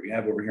repository. We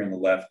have over here on the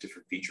left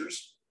different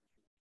features.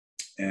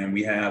 And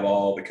we have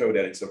all the code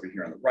edits over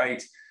here on the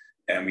right.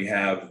 And we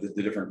have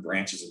the different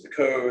branches of the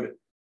code.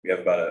 We have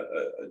about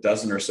a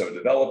dozen or so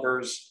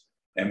developers.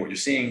 And what you're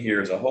seeing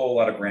here is a whole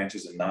lot of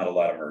branches and not a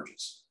lot of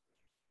merges.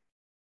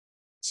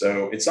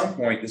 So at some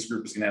point, this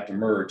group is going to have to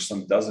merge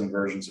some dozen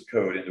versions of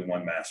code into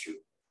one master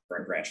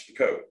branch of the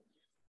code.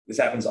 This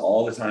happens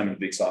all the time in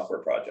big software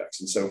projects.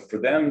 And so for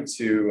them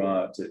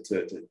to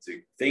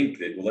think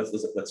that, well,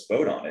 let's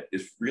vote on it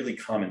is really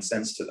common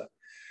sense to them,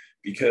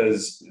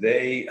 because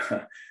they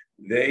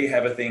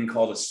have a thing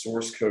called a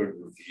source code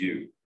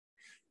review,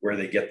 where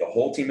they get the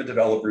whole team of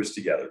developers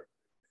together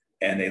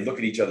and they look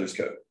at each other's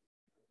code.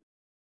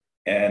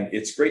 And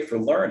it's great for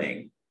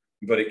learning,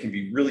 but it can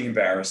be really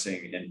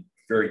embarrassing and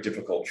very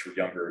difficult for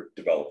younger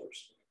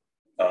developers.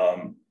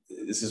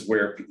 This is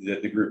where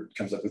the group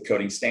comes up with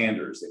coding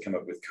standards. They come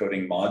up with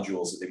coding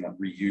modules that they want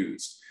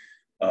reused.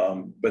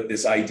 But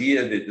this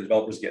idea that the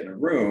developers get in a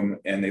room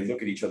and they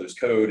look at each other's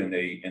code and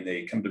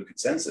they come to a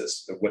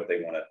consensus of what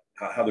they want to,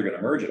 how they're going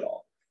to merge it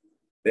all.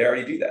 They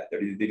already do that. They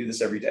do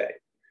this every day.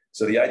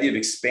 So the idea of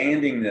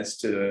expanding this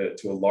to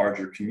a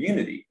larger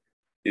community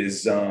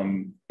is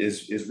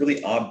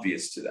really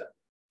obvious to them.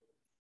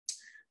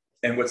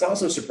 And what's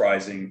also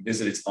surprising is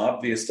that it's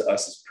obvious to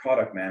us as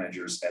product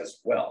managers as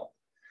well.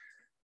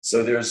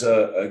 So there's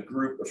a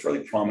group, a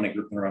fairly prominent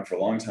group been around for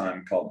a long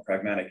time called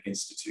Pragmatic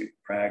Institute.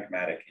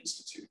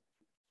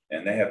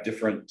 And they have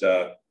different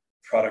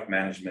product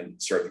management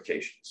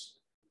certifications.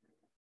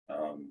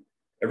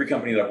 Every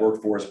company that I've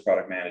worked for as a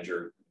product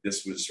manager,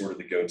 this was sort of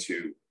the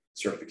go-to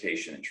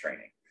certification and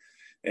training.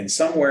 And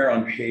somewhere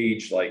on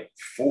page like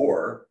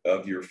 4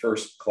 of your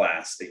first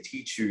class, they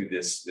teach you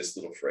this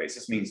little phrase.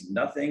 This means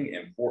nothing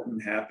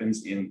important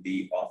happens in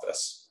the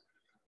office.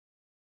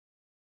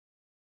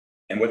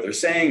 And what they're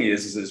saying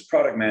is as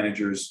product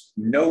managers,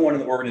 no one in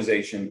the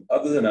organization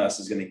other than us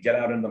is going to get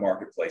out into the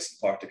marketplace and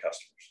talk to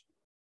customers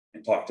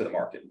and talk to the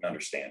market and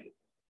understand it.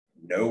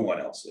 No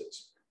one else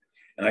is.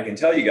 And I can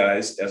tell you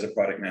guys as a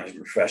product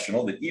management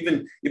professional that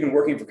even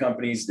working for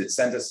companies that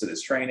sent us to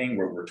this training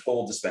where we're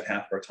told to spend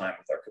half of our time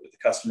with the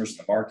customers in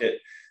the market,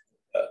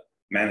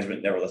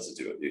 management never lets us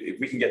do it. If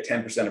we can get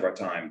 10% of our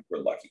time, we're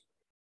lucky.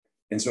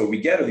 And so what we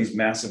get are these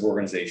massive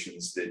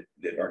organizations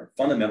that are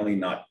fundamentally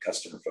not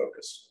customer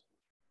focused.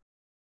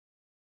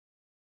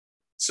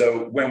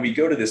 So when we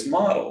go to this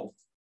model,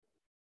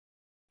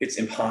 it's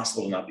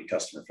impossible to not be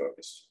customer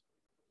focused.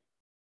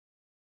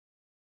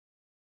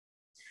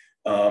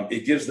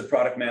 It gives the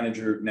product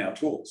manager now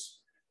tools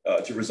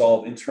to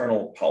resolve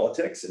internal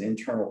politics and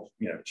internal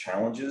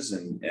challenges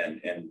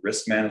and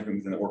risk management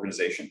within the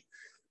organization.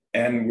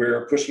 And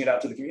we're pushing it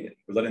out to the community.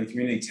 We're letting the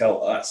community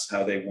tell us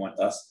how they want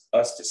us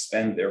to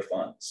spend their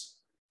funds.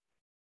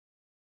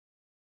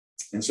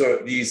 And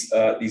so these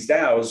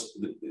DAOs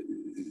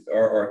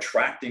are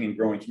attracting and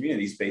growing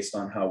communities based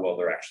on how well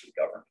they're actually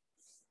governed.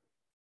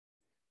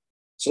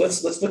 So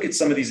let's look at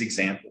some of these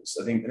examples.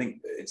 I think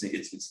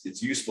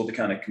it's useful to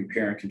kind of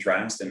compare and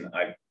contrast. And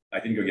I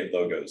didn't go get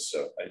logos,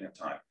 so I didn't have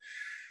time.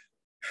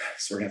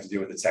 So we're gonna have to deal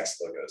with the text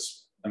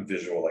logos. I'm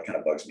visual, that kind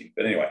of bugs me.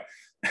 But anyway,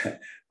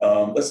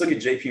 let's look at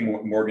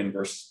JP Morgan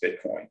versus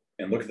Bitcoin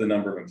and look at the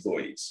number of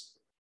employees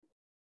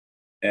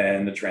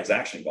and the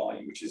transaction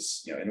volume, which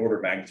is an order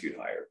of magnitude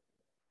higher.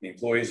 The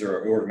employees are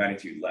an order of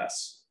magnitude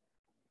less.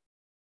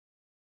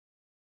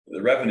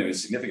 The revenue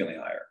is significantly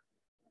higher.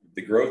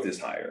 The growth is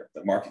higher.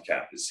 The market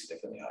cap is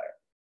significantly higher.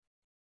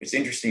 It's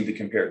interesting to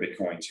compare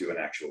Bitcoin to an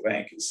actual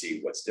bank and see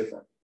what's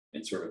different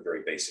in sort of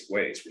very basic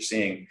ways. We're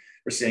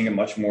seeing a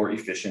much more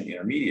efficient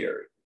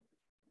intermediary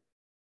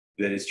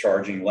that is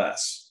charging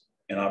less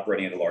and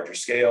operating at a larger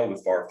scale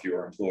with far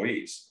fewer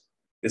employees.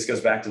 This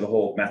goes back to the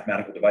whole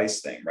mathematical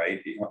device thing,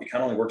 right? It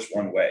kind of only works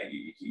one way.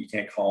 You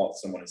can't call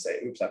someone and say,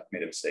 oops, I've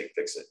made a mistake,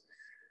 fix it.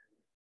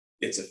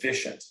 It's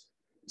efficient.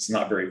 It's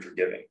not very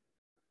forgiving.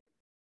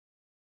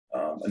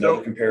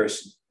 Another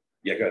comparison.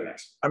 Yeah, go ahead,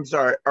 Max. I'm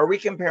sorry. Are we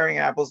comparing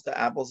apples to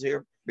apples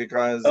here?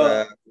 Because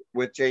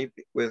with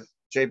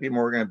JP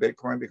Morgan and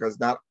Bitcoin, because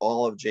not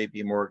all of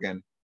JP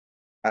Morgan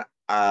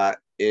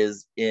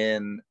is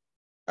in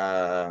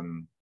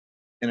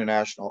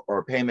international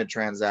or payment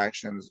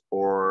transactions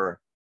or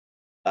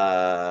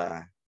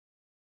no,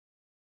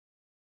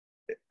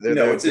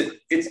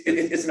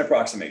 it's an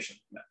approximation.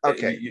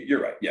 Okay,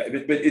 you're right. Yeah,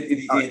 but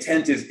the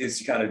intent is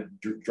to kind of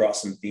draw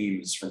some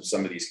themes from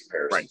some of these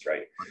comparisons,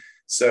 right?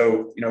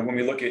 So when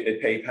we look at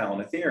PayPal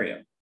and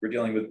Ethereum, we're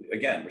dealing with,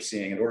 again, we're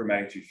seeing an order of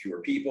magnitude fewer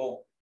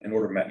people, an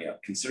order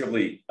of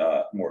considerably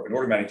more, an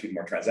order of magnitude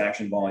more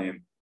transaction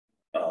volume,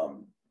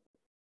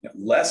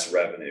 less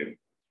revenue,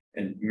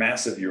 and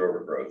massive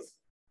year-over growth,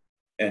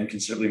 and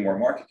considerably more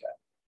market cap.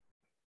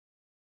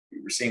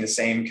 We're seeing the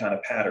same kind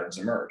of patterns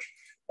emerge.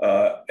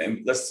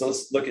 And let's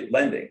look at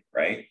lending,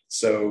 right?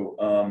 So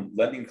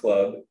Lending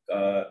Club,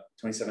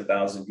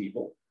 27,000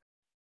 people,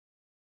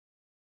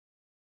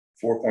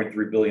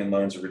 4.3 billion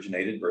loans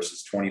originated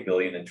versus 20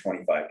 billion and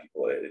 25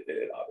 people at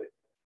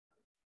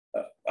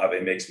Aave.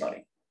 Aave makes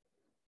money.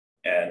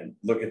 And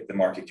look at the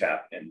market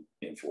cap in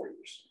 4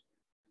 years.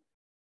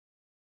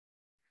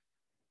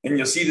 And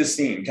you'll see this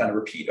theme kind of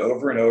repeat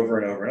over and over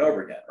and over and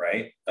over again,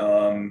 right?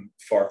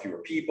 Far fewer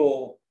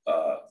people,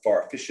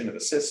 far efficient of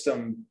a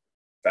system,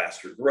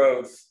 faster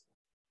growth,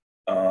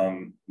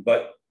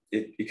 but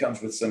it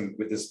comes with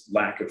this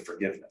lack of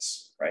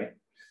forgiveness, right?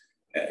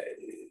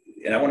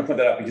 And I want to point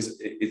that out because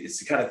it's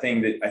the kind of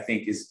thing that I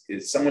think is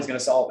someone's going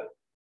to solve it.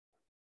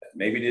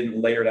 maybe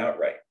didn't layer it out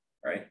right?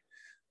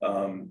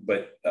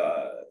 But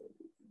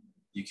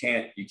you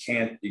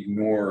can't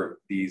ignore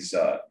these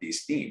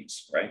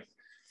themes, right?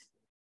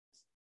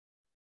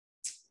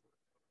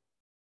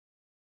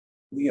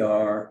 We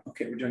are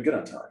okay. We're doing good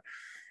on time.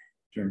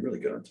 Doing really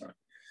good on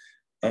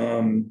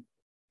time.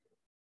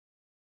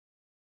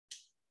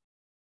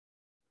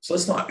 So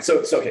let's talk.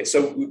 So okay.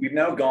 So we've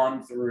now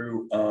gone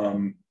through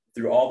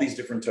all these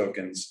different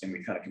tokens, and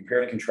we kind of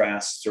compare and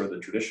contrast sort of the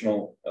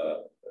traditional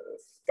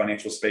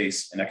financial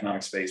space and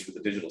economic space with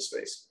the digital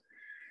space.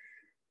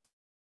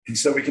 And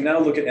so we can now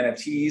look at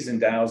NFTs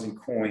and DAOs and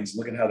coins and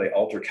look at how they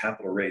alter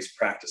capital raise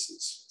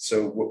practices.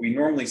 So what we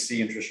normally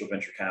see in traditional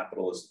venture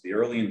capital is the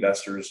early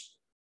investors,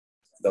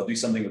 they'll do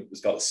something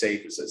that's called a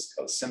SAFE, it's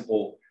called a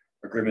simple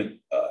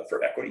agreement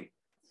for equity.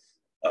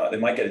 They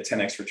might get a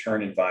 10x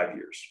return in 5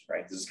 years,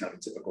 right? This is kind of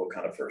a typical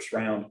kind of first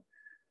round.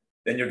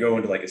 Then you'll go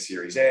into like a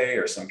Series A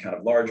or some kind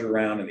of larger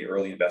round, and the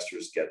early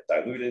investors get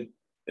diluted.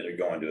 Then you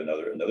go into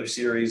another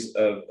series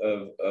of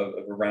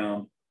a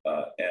round,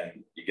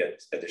 and you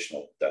get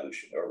additional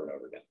dilution over and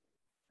over again.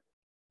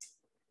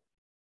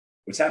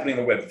 What's happening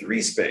in the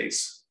Web3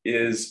 space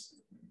is,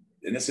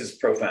 and this is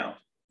profound,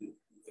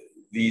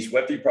 these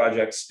Web3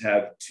 projects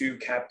have two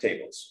cap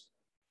tables.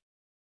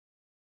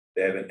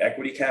 They have an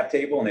equity cap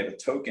table and they have a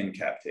token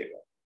cap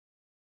table.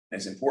 And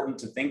it's important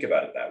to think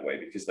about it that way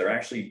because they're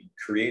actually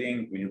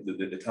creating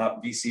the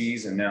top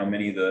VCs and now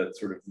many of the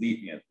sort of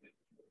lead,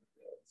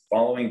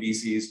 following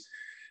VCs.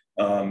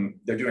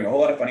 They're doing a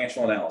whole lot of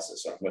financial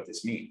analysis on what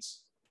this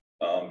means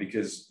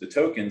because the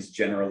tokens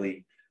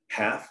generally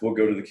half will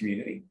go to the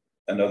community,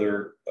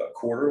 another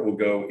quarter will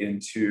go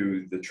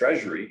into the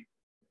treasury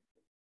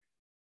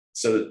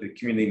so that the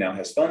community now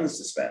has funds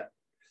to spend.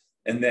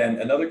 And then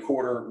another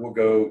quarter will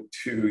go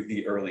to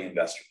the early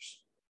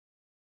investors.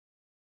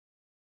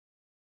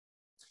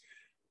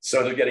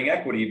 So they're getting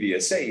equity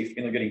via SAFE,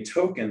 and they're getting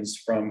tokens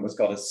from what's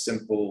called a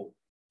simple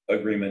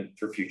agreement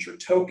for future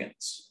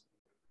tokens.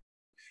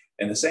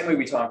 And the same way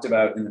we talked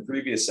about in the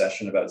previous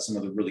session about some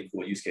of the really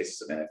cool use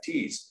cases of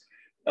NFTs,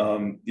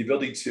 the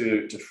ability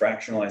to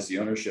fractionalize the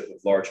ownership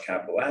of large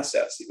capital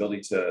assets, the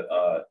ability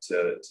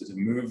to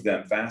move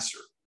them faster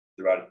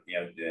throughout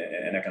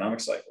an economic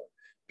cycle.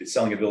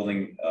 Selling a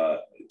building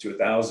to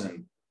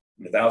 1,000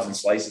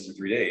 slices in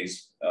 3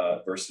 days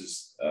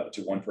versus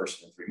to one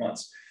person in 3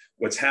 months.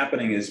 What's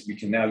happening is we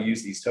can now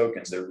use these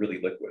tokens, they're really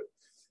liquid.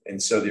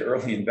 And so the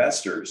early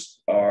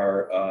investors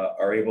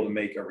are able to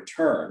make a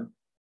return,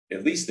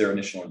 at least their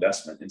initial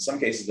investment. In some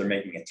cases, they're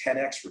making a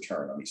 10x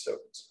return on these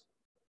tokens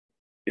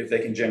if they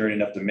can generate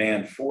enough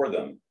demand for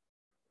them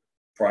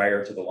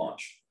prior to the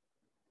launch.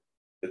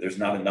 That there's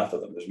not enough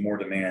of them. There's more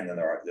demand than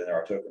there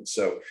are tokens.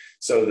 So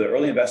the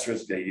early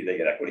investors, they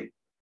get equity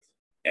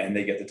and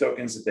they get the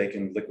tokens that they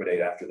can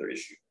liquidate after they're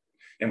issued.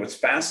 And what's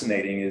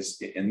fascinating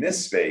is in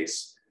this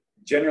space,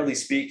 generally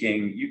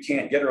speaking, you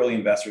can't get early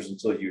investors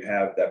until you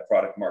have that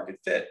product market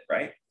fit,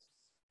 right?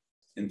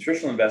 In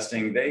traditional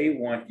investing, they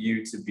want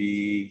you to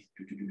be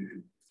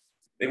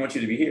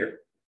here.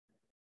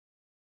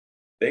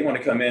 They want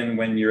to come in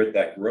when you're at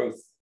that growth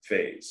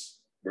phase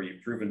where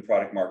you've proven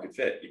product market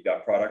fit. You've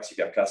got products, you've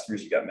got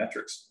customers, you've got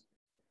metrics.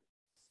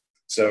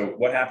 So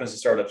what happens to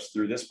startups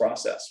through this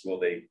process? Well,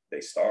 they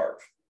starve.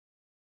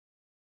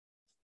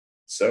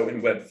 So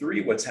in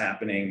Web3, what's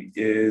happening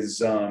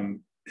is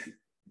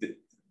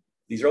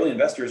these early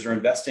investors are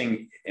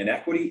investing in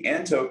equity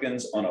and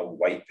tokens on a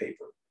white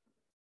paper.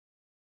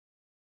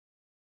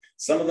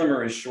 Some of them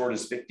are as short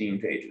as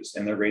 15 pages,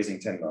 and they're raising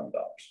 $10 million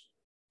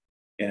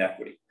in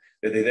equity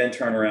that they then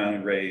turn around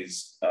and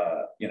raise,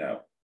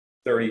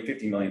 $30,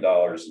 $50 million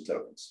in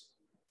tokens.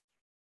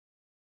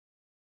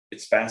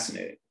 It's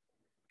fascinating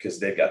because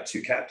they've got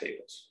two cap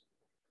tables.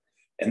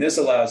 And this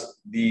allows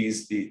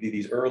these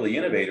early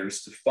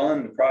innovators to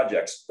fund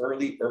projects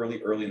early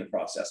in the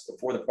process,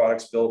 before the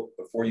product's built,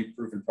 before you've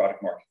proven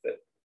product market fit.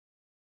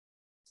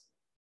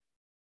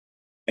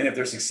 And if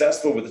they're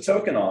successful with the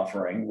token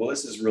offering, well,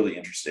 this is really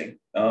interesting.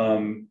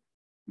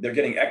 They're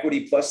getting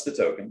equity plus the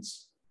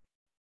tokens.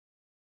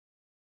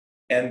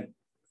 And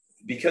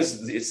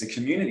because it's the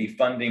community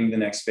funding the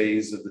next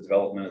phase of the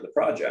development of the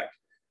project,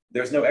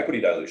 there's no equity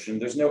dilution.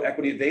 There's no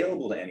equity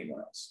available to anyone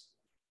else.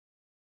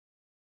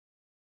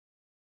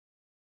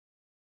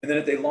 And then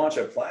if they launch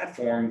a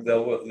platform,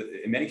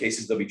 in many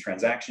cases, there'll be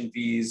transaction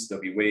fees.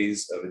 There'll be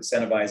ways of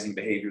incentivizing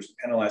behaviors,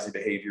 penalizing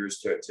behaviors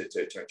to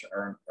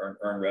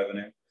earn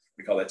revenue.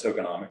 We call that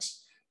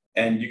tokenomics.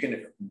 And you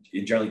can,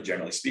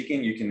 generally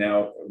speaking, you can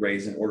now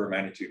raise an order of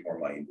magnitude more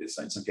money. In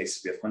some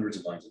cases, we have hundreds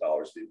of millions of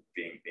dollars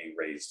being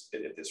raised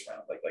at this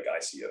round, like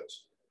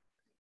ICOs.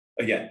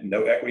 Again,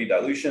 no equity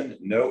dilution,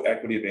 no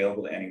equity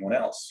available to anyone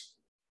else.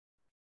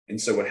 And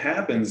so what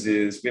happens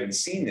is, we haven't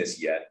seen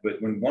this yet,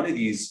 but when one of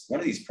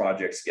these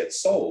projects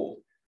gets sold,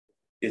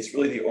 it's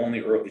really the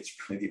only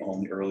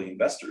early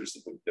investors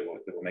that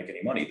will make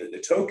any money. The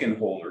token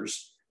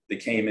holders that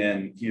came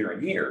in here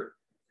and here,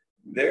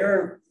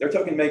 their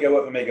token may go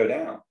up and may go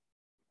down.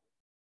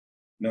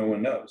 No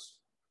one knows.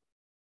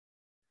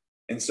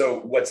 And so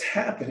what's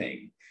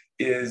happening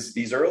is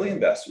these early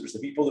investors, the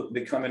people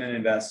that come in and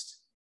invest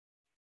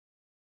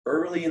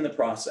early in the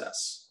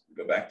process,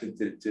 go back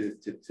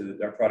to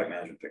our product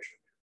management picture,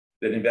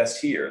 that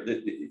invest here.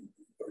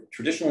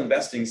 Traditional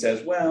investing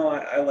says, well,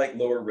 I like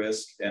lower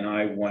risk and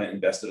I want to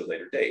invest at a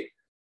later date.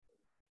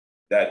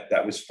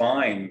 That was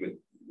fine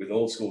with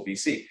old school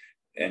VC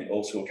and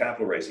old school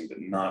capital raising, but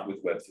not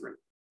with Web3.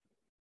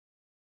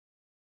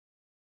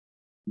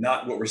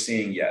 Not what we're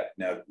seeing yet.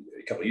 Now,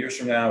 a couple of years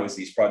from now, as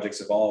these projects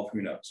evolve,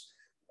 who knows?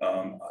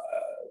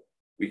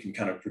 We can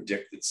kind of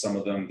predict that some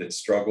of them that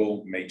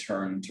struggle may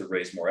turn to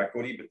raise more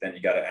equity, but then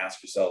you got to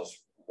ask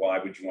yourselves, why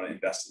would you want to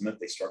invest in them if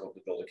they struggle to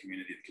build a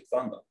community that could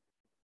fund them?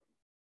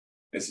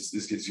 This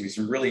gives you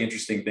some really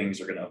interesting things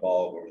are going to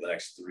evolve over the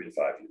next 3 to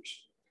 5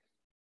 years.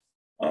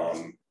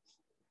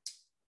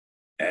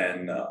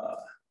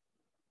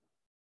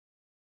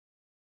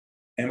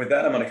 And with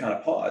that, I'm going to kind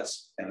of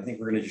pause, and I think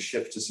we're going to just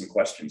shift to some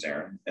questions,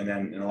 Aaron, and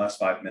then in the last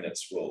 5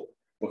 minutes, we'll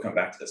come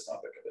back to this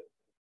topic a bit.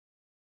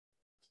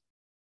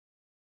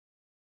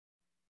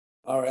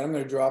 All right, I'm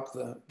going to drop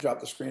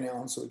the screen,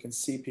 Alan, so we can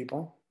see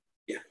people.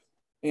 Yeah.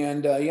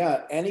 And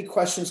yeah, any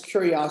questions,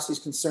 curiosities,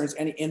 concerns,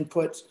 any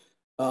input,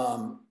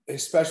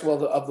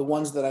 especially of the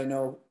ones that I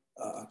know,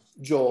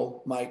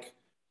 Joel, Mike,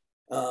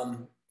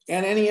 and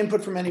any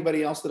input from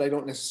anybody else that I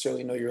don't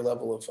necessarily know your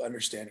level of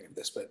understanding of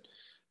this. But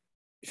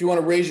if you want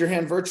to raise your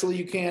hand virtually,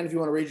 you can. If you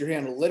want to raise your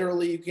hand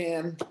literally, you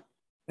can.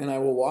 And I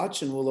will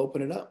watch and we'll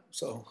open it up.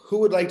 So who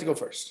would like to go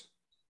first?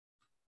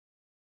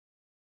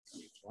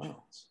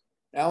 Wow.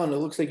 Alan, it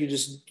looks like you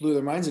just blew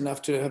their minds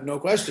enough to have no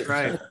questions.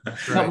 Right.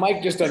 Now,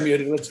 Mike just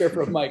unmuted. Let's hear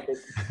from Mike.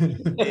 Hey,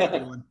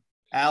 everyone.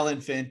 Alan,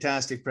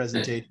 fantastic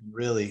presentation,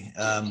 really.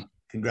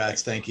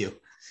 Congrats, thank you.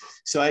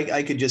 So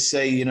I could just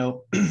say, you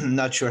know, I'm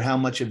not sure how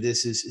much of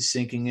this is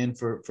sinking in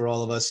for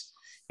all of us,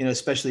 you know,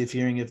 especially if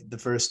hearing it the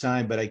first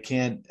time, but I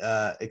can't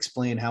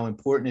explain how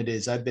important it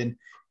is. I've been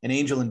an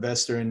angel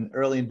investor and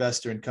early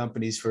investor in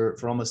companies for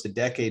almost a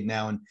decade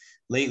now. And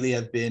lately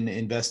I've been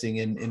investing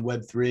in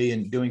Web3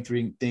 and doing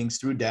things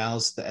through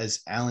DAOs,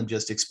 as Alan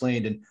just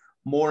explained, and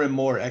more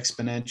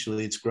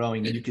exponentially it's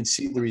growing. And you can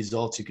see the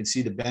results, you can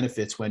see the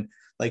benefits when,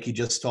 like you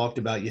just talked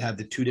about, you have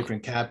the 2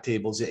 different cap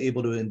tables, you're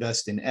able to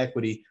invest in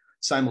equity,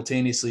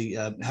 simultaneously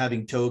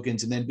having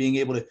tokens, and then being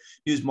able to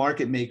use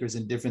market makers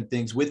and different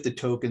things with the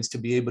tokens to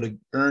be able to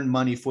earn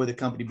money for the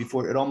company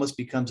before it almost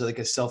becomes like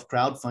a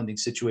self-crowdfunding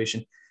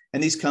situation.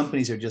 And these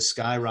companies are just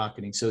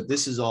skyrocketing. So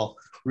this is all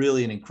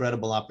really an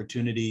incredible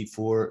opportunity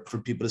for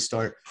people to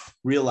start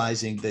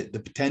realizing the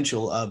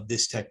potential of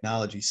this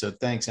technology. So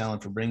thanks, Alan,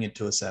 for bringing it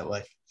to us that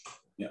way.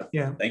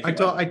 Yeah, Thank you,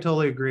 I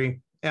totally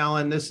agree.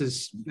 Alan, this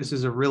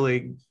is a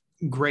really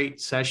great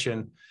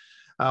session.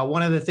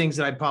 One of the things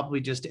that I'd probably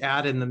just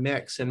add in the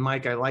mix, and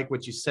Mike, I like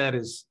what you said,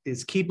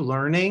 is keep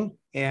learning.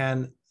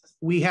 And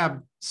we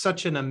have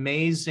such an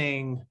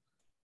amazing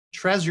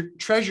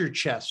treasure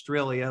chest,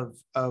 really,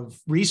 of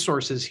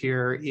resources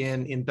here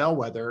in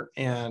Bellwether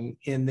and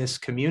in this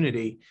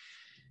community.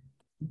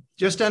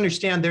 Just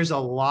understand there's a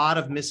lot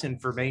of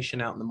misinformation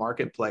out in the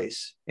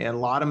marketplace and a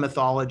lot of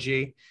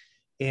mythology.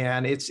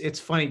 And it's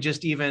funny,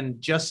 just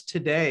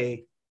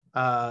today,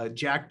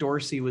 Jack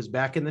Dorsey was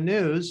back in the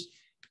news,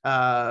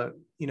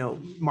 you know,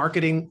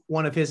 marketing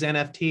one of his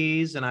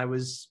NFTs. And I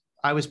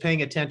was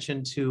paying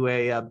attention to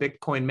a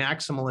Bitcoin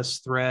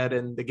maximalist thread,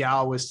 and the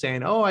gal was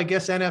saying, "Oh, I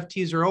guess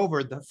NFTs are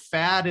over. The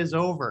fad is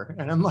over."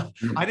 And I'm like,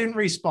 I didn't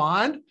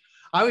respond.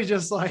 I was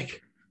just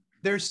like,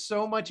 there's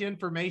so much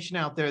information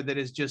out there that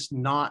is just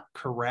not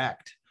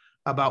correct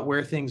about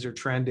where things are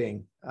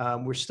trending.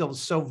 We're still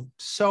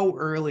so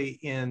early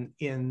in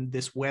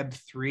this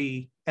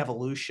Web3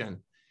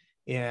 evolution.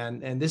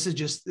 And this is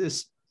just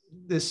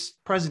this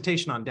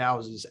presentation on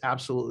DAOs is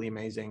absolutely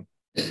amazing.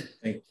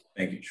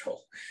 Thank you,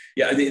 Joel.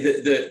 Yeah,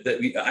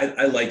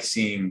 I like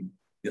seeing,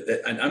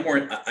 and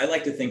I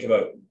like to think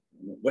about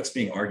what's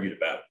being argued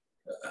about.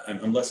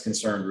 I'm less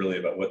concerned really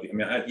about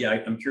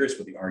I'm curious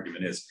what the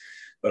argument is,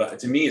 but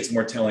to me, it's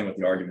more telling what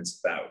the argument's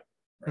about.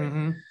 Right?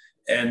 Mm-hmm.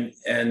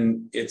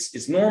 And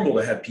it's normal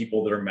to have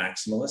people that are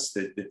maximalists,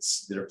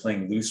 that are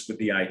playing loose with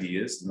the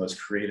ideas, the most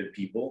creative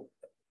people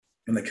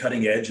on the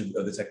cutting edge of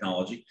the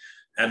technology,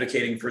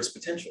 advocating for its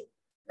potential,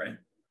 right?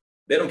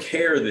 They don't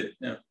care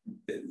that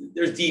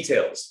there's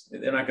details.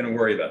 They're not going to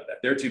worry about that.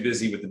 They're too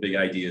busy with the big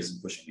ideas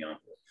and pushing the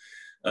envelope.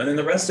 And then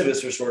the rest of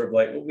us are sort of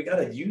like, well, we got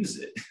to use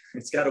it.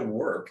 It's got to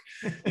work.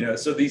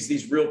 So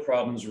these real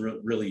problems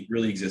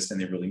really exist,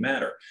 and they really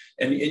matter.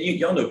 And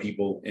y'all know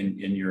people in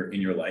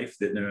your life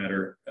that no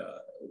matter,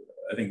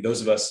 I think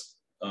those of us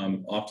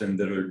often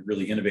that are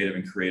really innovative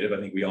and creative,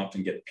 I think we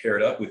often get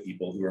paired up with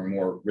people who are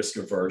more risk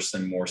averse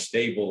and more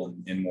stable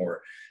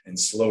and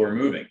slower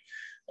moving.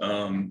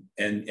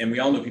 And we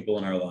all know people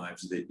in our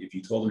lives that if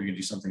you told them you're going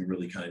to do something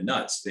really kind of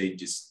nuts, they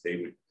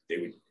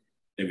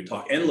would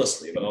talk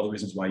endlessly about all the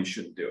reasons why you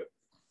shouldn't do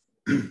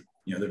it.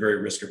 They're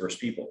very risk averse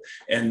people,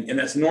 and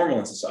that's normal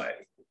in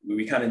society.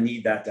 We kind of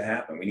need that to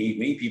happen. We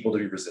need people to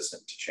be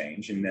resistant to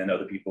change, and then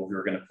other people who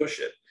are going to push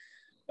it.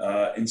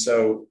 And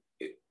so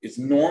it's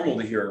normal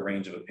to hear a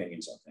range of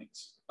opinions on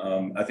things.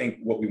 I think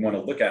what we want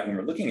to look at when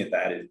we're looking at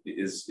that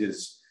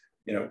is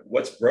you know,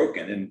 what's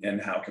broken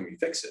and how can we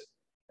fix it,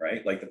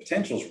 right? Like the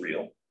potential is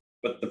real,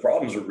 but the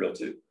problems are real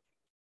too,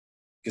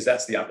 because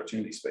that's the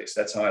opportunity space.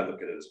 That's how I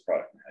look at it as a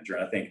product manager.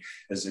 And I think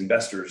as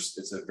investors,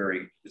 it's a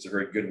very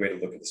good way to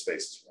look at the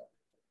space as well.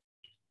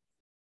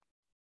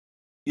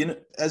 You know,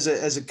 as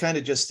a kind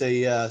of just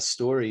a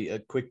story, a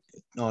quick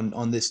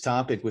on this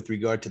topic with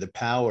regard to the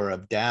power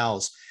of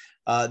DAOs.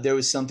 There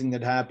was something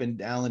that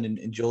happened, Alan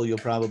and Joel, you'll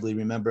probably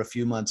remember a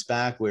few months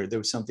back, where there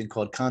was something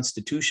called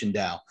Constitution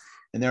DAO.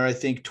 And there are, I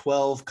think,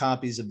 12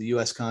 copies of the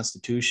US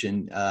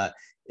Constitution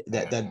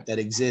that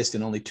exist,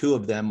 and only 2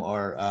 of them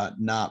are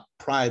not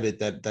private,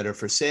 that are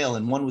for sale,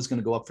 and one was going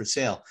to go up for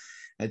sale.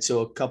 And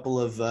so a couple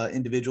of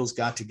individuals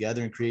got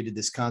together and created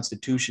this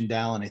Constitution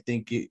DAO, and I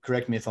think,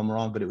 correct me if I'm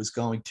wrong, but it was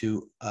going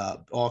to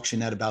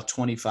auction at about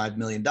 $25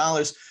 million.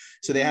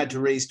 So they had to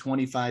raise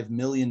 $25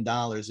 million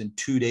in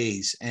 2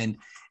 days. And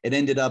it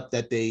ended up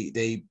that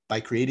they by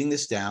creating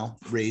this DAO,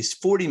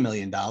 raised $40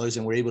 million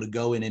and were able to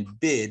go in and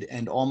bid.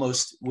 And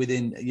almost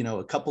within, you know,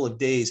 a couple of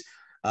days,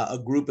 a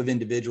group of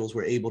individuals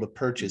were able to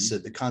purchase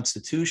the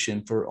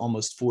Constitution for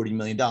almost $40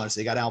 million.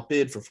 They got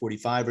outbid for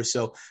 45 or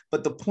so.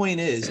 But the point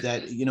is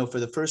that, you know,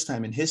 for the first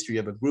time in history,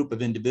 of a group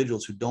of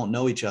individuals who don't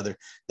know each other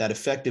that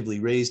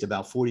effectively raised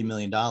about $40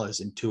 million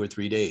in 2 or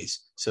 3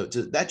 days. So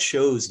that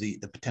shows the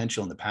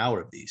potential and the power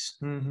of these.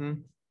 Mm-hmm.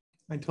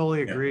 I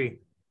totally agree.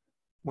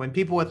 When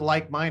people with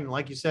like mind,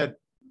 like you said,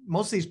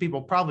 most of these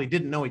people probably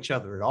didn't know each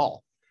other at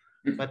all,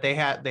 but they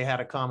had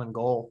a common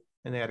goal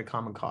and they had a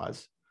common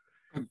cause.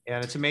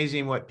 And it's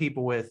amazing what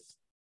people with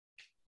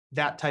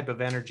that type of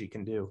energy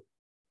can do.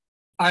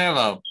 I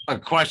have a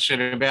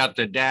question about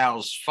the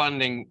DAOs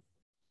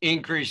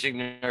increasing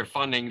their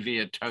funding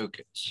via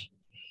tokens.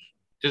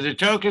 Do the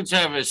tokens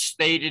have a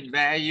stated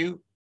value,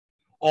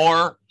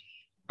 or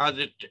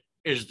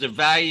is the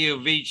value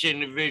of each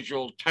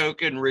individual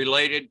token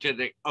related to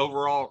the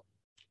overall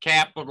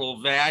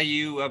capital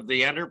value of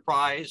the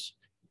enterprise,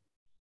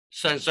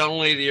 since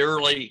only the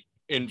early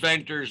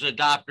inventors,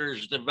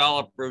 adopters,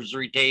 developers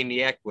retain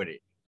the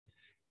equity?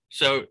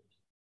 So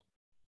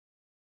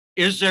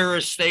is there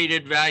a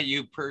stated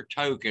value per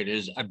token,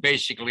 is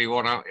basically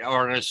or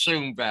an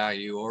assumed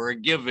value or a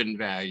given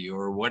value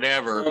or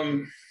whatever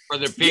for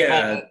the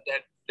people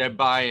that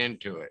buy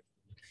into it?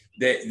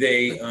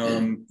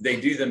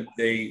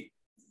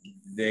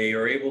 They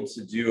are able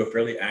to do a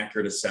fairly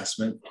accurate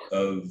assessment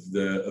of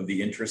the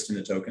interest in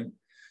the token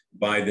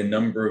by the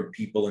number of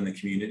people in the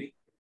community.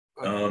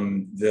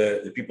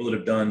 The people that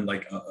have done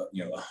like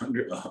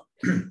 100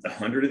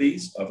 of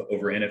these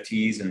over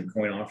NFTs and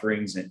coin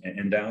offerings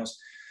and DAOs,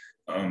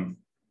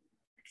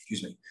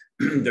 excuse me,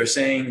 they're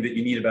saying that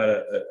you need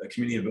about a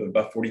community of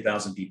about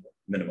 40,000 people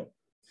minimum.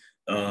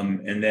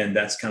 And then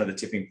that's kind of the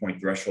tipping point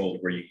threshold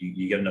where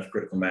you get enough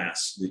critical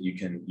mass that you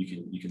can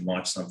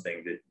launch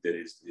something that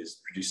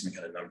is producing the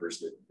kind of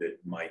numbers that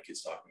Mike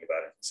is talking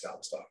about and Scott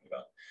was talking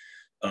about.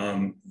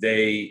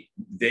 They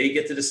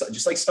get to decide,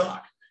 just like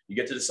stock, you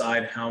get to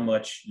decide how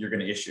much you're going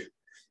to issue.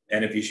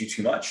 And if you issue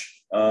too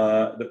much,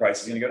 the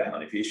price is going to go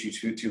down. If you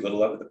issue too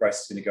little of it, the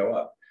price is going to go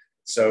up.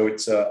 So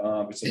it's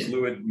a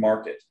fluid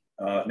market.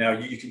 Now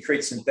you can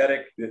create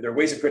synthetic. There are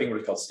ways of creating what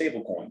are called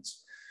stable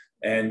coins.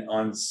 And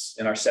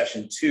in our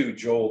session 2,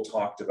 Joel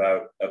talked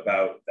about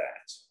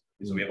that.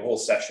 So we have a whole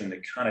session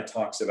that kind of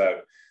talks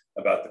about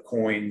the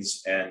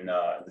coins and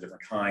the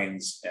different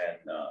kinds and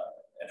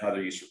how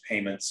they're used for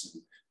payments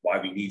and why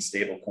we need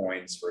stable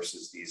coins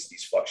versus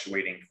these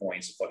fluctuating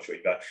coins and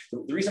fluctuating value.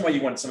 The reason why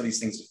you want some of these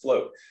things to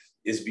float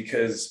is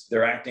because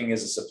they're acting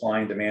as a supply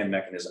and demand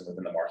mechanism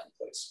within the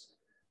marketplace.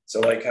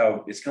 So like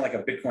how it's kind of like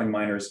how Bitcoin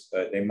miners,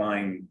 they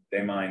mine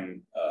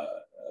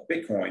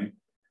Bitcoin,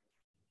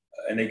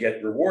 and they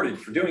get rewarded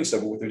for doing so.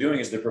 But what they're doing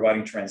is they're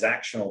providing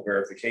transactional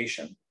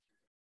verification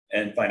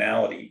and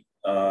finality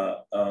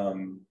for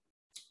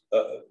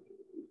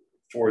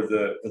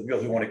the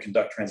people who want to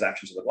conduct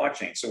transactions on the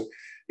blockchain. So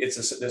there's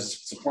a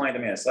supply and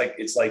demand.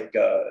 It's like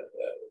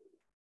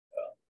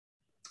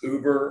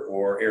Uber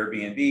or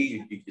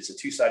Airbnb. It's a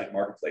two-sided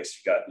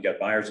marketplace. You got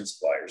buyers and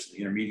suppliers. And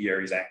the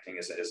intermediaries acting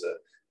as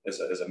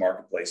a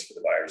marketplace for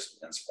the buyers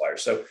and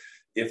suppliers. So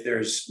if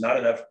there's not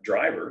enough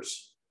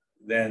drivers,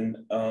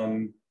 then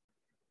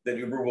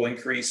Uber will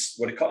increase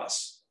what it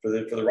costs for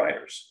the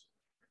riders,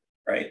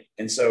 right?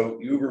 And so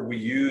Uber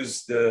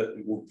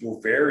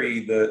will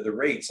vary the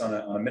rates on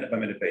a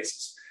minute-by-minute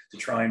basis to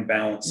try and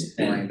balance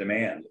supply and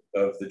demand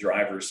of the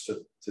drivers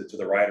to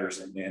the riders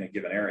in a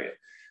given area.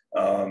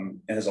 And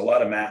there's a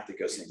lot of math that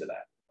goes into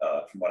that,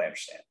 from what I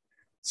understand.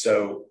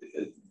 So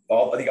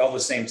I think all the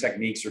same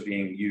techniques are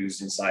being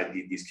used inside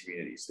these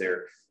communities.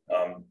 They're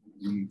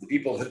the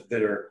people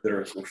that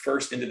are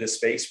first into this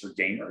space were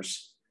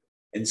gamers.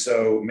 And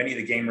so many of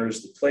the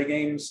gamers that play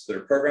games, that are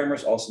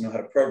programmers, also know how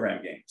to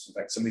program games. In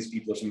fact, some of these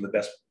people are some of the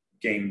best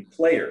game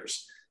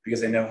players because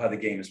they know how the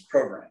game is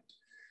programmed.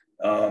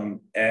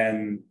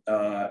 and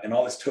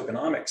all this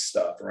tokenomics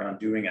stuff around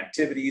doing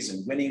activities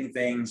and winning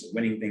things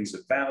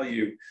of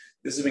value.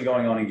 This has been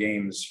going on in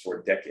games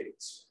for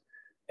decades.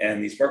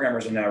 And these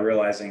programmers are now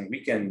realizing we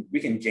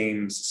can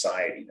game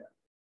society now,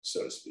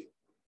 so to speak.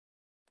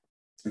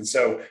 And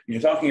so when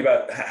you're talking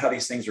about how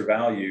these things are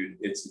valued,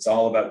 it's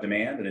all about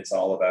demand, and it's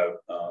all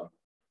about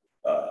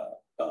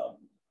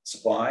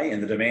supply.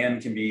 And the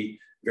demand can be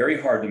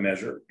very hard to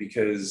measure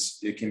because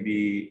it can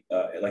be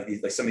like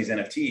some of these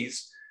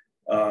NFTs,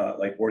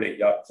 like Bored Ape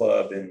Yacht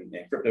Club and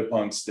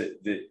CryptoPunks,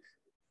 that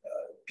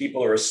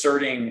people are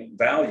asserting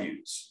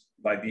values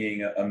by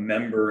being a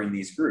member in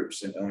these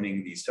groups and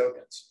owning these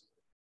tokens.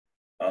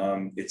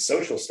 It's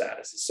social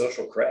status, it's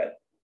social cred.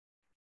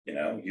 You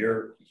know,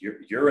 you're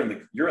in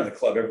the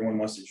club everyone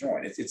wants to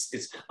join.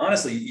 It's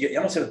honestly, you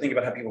almost have to think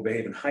about how people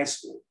behave in high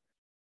school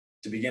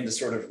to begin to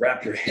sort of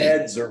wrap your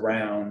heads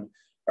around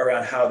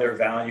how they're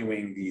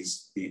valuing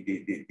these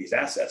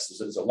assets.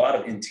 There's a lot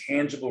of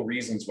intangible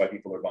reasons why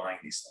people are buying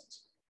these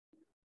things.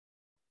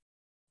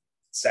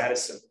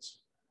 Status symbols.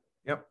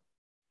 Yep.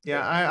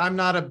 Yeah, I'm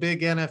not a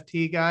big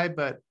NFT guy,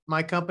 but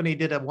my company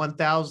did a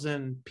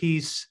 1,000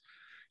 piece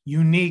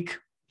unique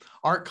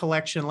art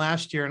collection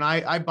last year, and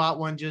I bought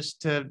one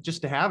just to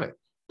have it.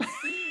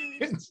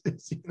 It's,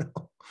 you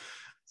know,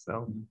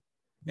 so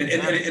and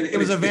it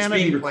was a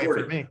vanity play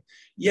for me.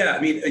 Yeah,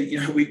 I mean, you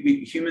know,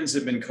 we humans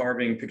have been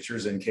carving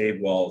pictures in cave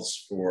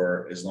walls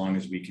for as long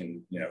as we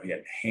can. You know, we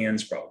had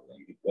hands probably,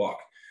 we could walk,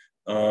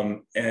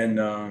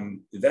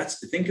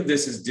 think of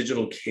this as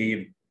digital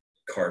cave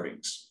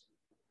carvings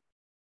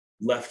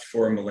left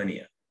for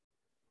millennia.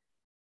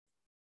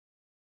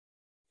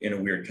 In a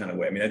weird kind of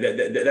way. I mean,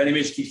 that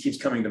image keeps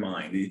coming to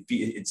mind.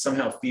 It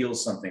somehow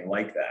feels something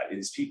like that.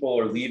 Is people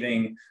are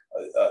leaving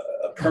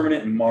a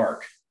permanent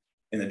mark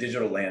in the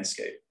digital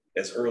landscape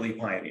as early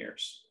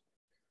pioneers.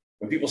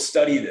 When people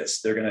study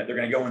this, they're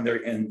gonna go in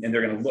there and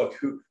they're gonna look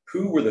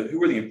who were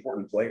the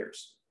important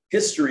players.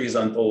 History is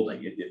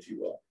unfolding, if you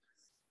will,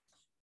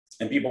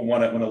 and people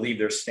want to leave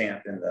their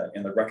stamp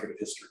in the record of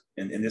history.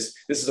 And this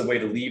is a way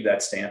to leave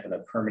that stamp in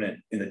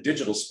the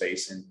digital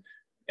space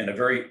in a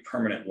very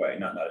permanent way,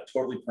 not a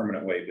totally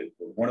permanent way, but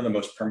one of the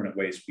most permanent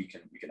ways we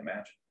can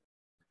imagine.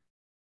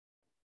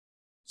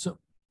 So,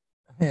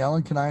 hey,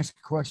 Alan, can I ask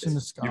a question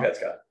to Scott? You bet,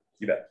 Scott.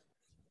 You bet.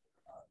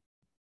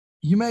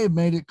 You may have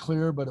made it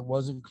clear, but it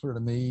wasn't clear to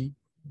me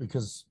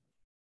because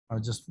I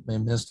just may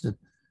have missed it.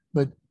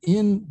 But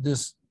in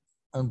this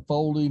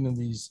unfolding of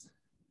these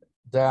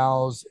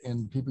DAOs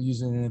and people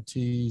using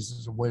NFTs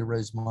as a way to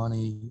raise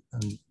money,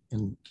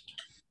 and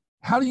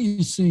how do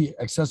you see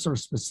accessors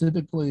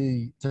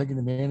specifically taking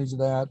advantage of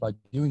that by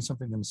doing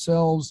something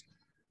themselves,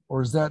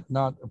 or is that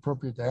not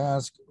appropriate to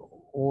ask,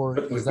 or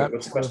is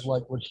that sort of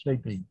like what's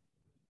shaping?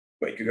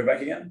 Wait, you go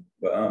back again?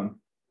 Well,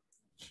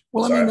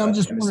 sorry, I mean, I'm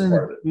just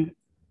wondering,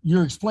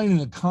 you're explaining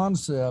the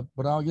concept,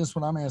 but I guess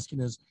what I'm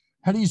asking is,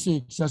 how do you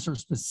see accessors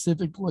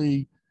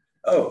specifically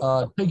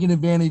taking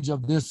advantage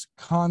of this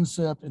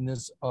concept and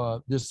this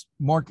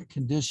market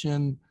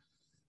condition?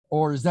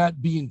 Or is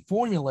that being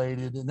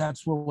formulated and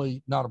that's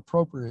really not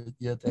appropriate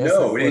yet?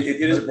 No, it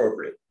is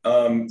appropriate.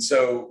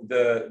 So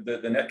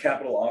the net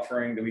capital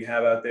offering that we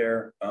have out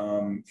there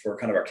for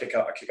kind of our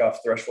kickoff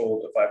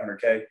threshold of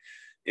 500K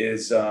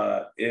is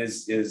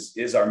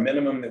our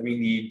minimum that we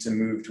need to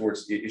move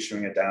towards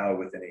issuing a DAO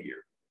within a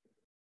year.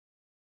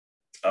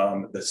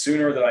 The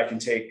sooner that I can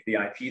take the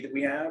IP that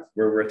we have,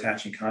 where we're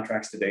attaching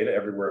contracts to data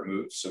everywhere it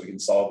moves, so we can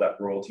solve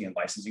that royalty and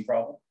licensing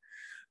problem.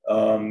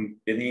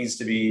 It needs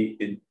to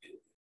be.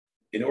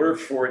 In order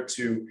for it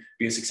to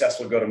be a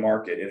successful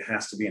go-to-market, it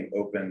has to be an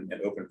open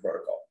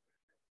protocol.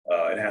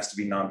 It has to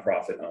be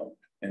nonprofit owned.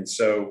 And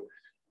so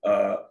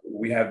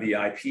we have the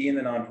IP in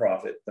the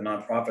nonprofit. The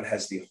nonprofit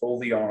has the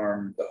wholly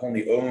owned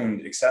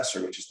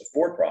accessor, which is the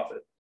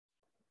for-profit.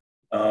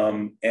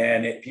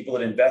 And people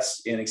that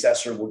invest in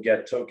accessor will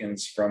get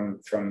tokens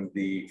from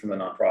the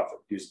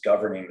nonprofit who's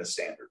governing the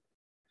standard.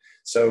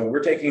 So we're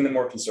taking the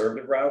more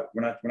conservative route.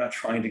 We're not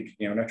trying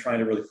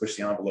to really push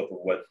the envelope of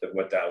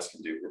what DAOs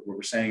can do. What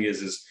we're saying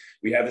is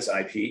we have this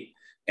IP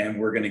and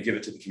we're going to give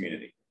it to the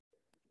community.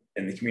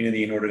 And the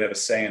community, in order to have a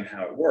say in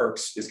how it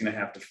works, is going to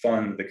have to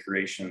fund the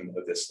creation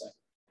of this thing.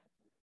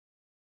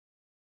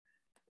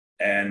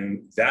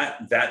 And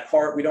that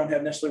part we don't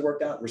have necessarily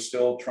worked out. We're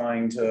still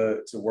trying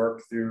to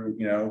work through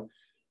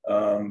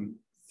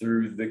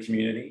through the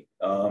community.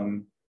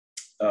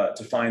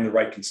 To find the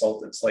right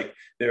consultants. Like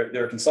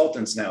there are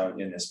consultants now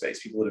in this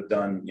space, people that have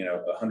done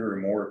 100 or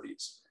more of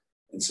these,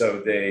 and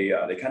so they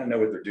kind of know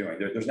what they're doing.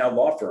 There's now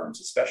law firms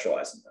that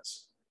specialize in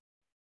this.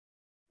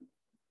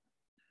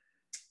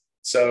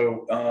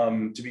 So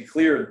to be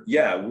clear,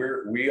 yeah,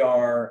 we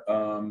are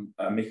I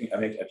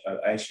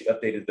actually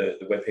updated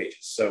the web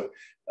pages. So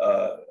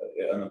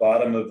on the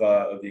bottom of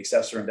the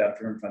Accessor and Data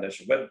Freedom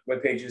Foundation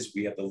web pages,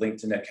 we have the link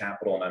to Net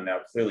Capital, and I'm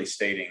now clearly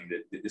stating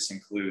that this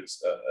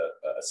includes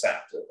a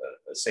SAP,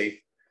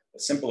 a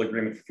simple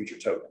agreement for future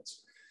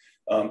tokens.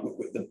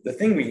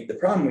 The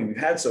problem we've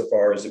had so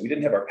far is that we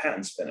didn't have our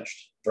patents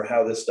finished for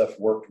how this stuff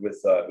worked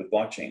with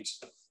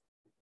blockchains.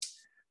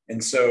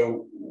 And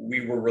so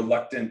we were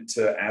reluctant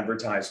to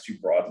advertise too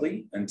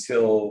broadly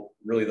until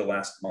really the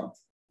last month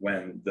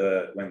when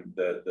the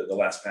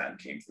last patent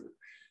came through.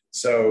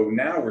 So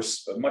now we're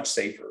much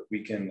safer.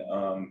 We can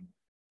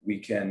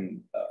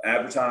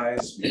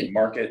advertise, we can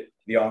market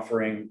the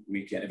offering.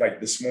 We can, in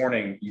fact,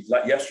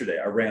 yesterday,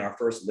 I ran our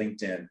first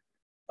LinkedIn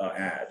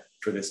ad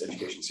for this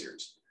education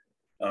series.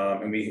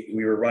 And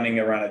we were running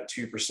around a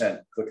 2%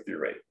 click-through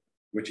rate,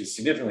 which is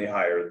significantly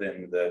higher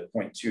than the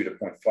 0.2 to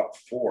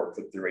 0.4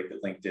 click-through rate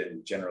that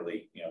LinkedIn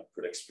generally,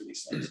 predicts for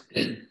these things.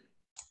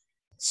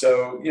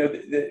 So,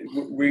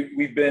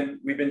 we've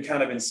been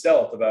kind of in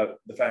stealth about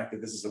the fact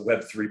that this is a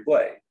Web3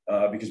 play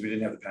because we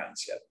didn't have the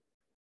patents yet,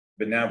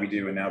 but now we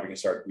do, and now we can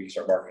start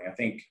marketing. I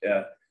think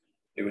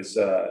it was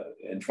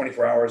in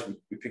 24 hours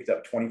we picked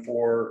up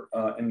 24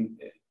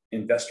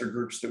 investor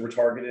groups that were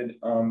targeted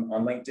on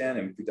LinkedIn,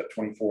 and we picked up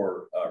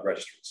 24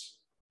 registries.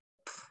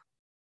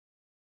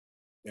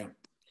 Yeah.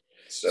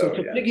 So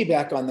to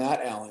piggyback on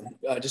that, Alan,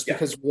 just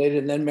because related,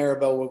 and then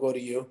Maribel will go to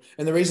you.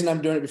 And the reason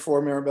I'm doing it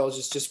before Maribel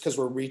is just because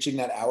we're reaching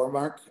that hour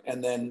mark,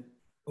 and then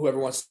whoever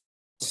wants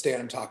to stay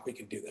on and talk, we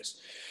can do this.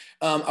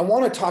 I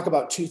want to talk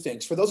about two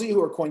things. For those of you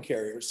who are coin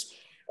carriers,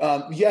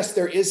 yes,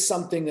 there is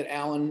something that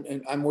Alan,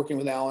 and I'm working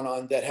with Alan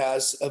on, that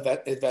has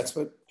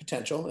investment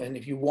potential. And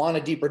if you want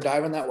a deeper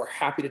dive on that, we're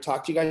happy to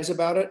talk to you guys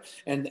about it.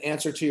 And the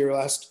answer to your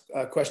last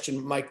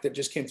question, Mike, that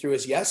just came through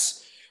is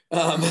yes.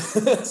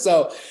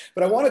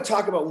 But I want to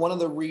talk about one of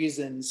the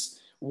reasons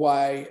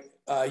why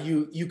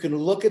you can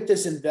look at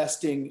this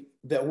investing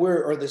that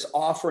or this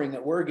offering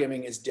that we're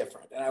giving is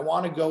different. And I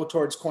want to go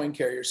towards coin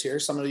carriers here.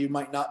 Some of you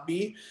might not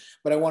be,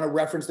 but I want to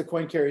reference the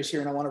coin carriers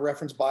here, and I want to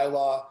reference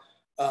bylaw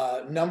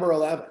number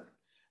 11,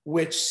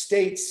 which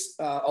states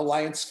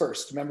alliance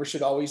first. Members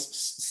should always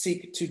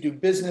seek to do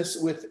business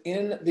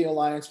within the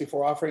alliance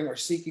before offering or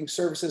seeking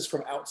services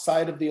from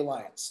outside of the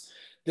alliance.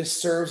 This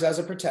serves as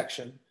a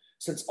protection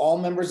since all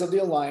members of the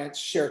alliance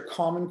share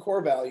common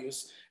core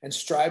values and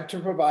strive to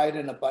provide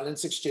an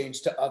abundance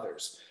exchange to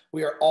others.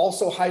 We are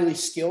also highly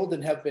skilled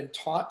and have been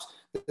taught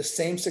the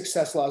same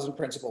success laws and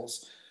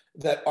principles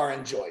that are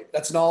enjoyed.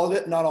 That's not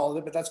all of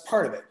it, but that's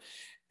part of it.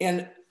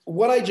 And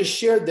what I just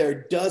shared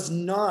there does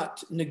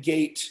not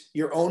negate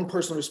your own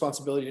personal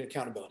responsibility and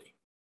accountability,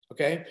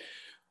 okay?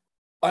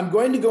 I'm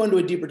going to go into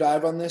a deeper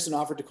dive on this and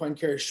offer to coin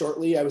carriers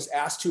shortly. I was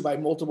asked to by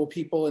multiple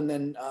people, and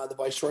then the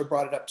Viceroy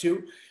brought it up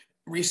too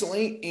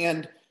recently.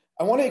 And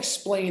I want to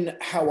explain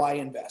how I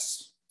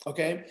invest,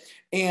 okay?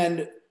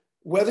 And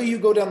whether you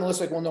go down the list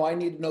like, well, no, I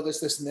need to know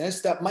this, this, and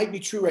this, that might be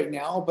true right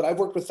now, but I've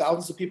worked with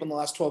thousands of people in the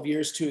last 12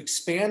 years to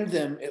expand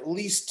them at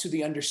least to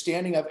the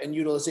understanding of and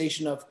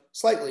utilization of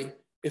slightly,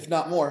 if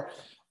not more,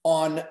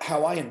 on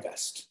how I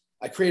invest.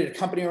 I created a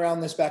company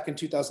around this back in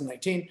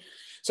 2019.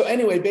 So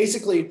anyway,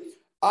 basically,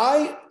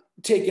 I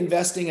take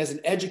investing as an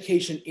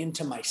education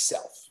into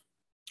myself,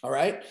 all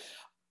right?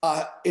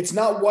 It's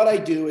not what I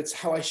do, it's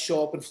how I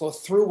show up and flow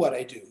through what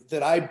I do,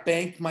 that I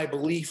bank my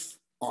belief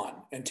on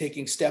and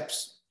taking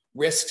steps,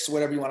 risks,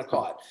 whatever you want to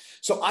call it.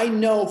 So I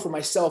know for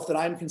myself that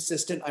I'm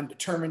consistent, I'm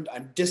determined,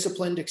 I'm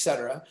disciplined,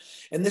 etc.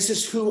 And this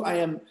is who I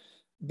am.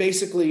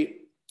 Basically,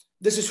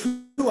 this is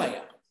who I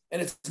am.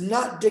 And it's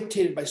not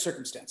dictated by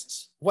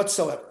circumstances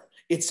whatsoever.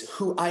 It's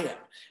who I am.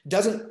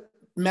 Doesn't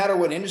matter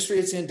what industry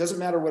it's in, doesn't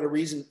matter what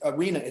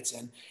arena it's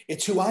in,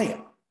 it's who I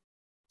am.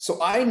 So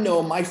I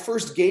know my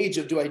first gauge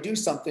of do I do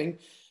something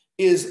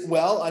is,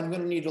 well, I'm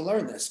going to need to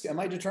learn this. Am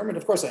I determined?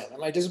 Of course I am.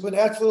 Am I disciplined?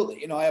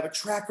 Absolutely. I have a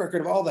track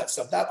record of all that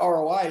stuff. That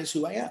ROI is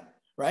who I am,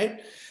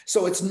 right?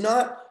 So it's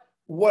not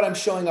what I'm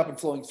showing up and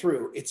flowing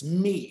through. It's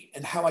me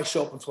and how I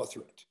show up and flow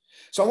through it.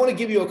 So I want to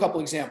give you a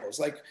couple examples.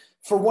 Like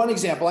for one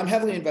example, I'm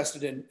heavily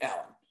invested in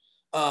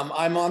Alan.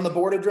 I'm on the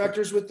board of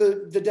directors with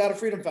the Data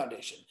Freedom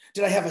Foundation.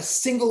 Did I have a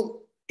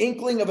single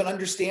inkling of an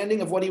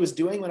understanding of what he was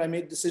doing when I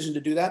made the decision to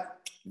do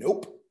that?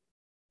 Nope.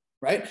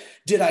 Right?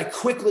 Did I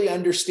quickly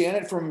understand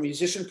it from a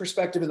musician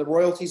perspective and the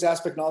royalties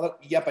aspect and all that?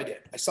 Yep, I did.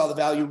 I saw the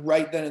value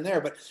right then and there,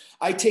 but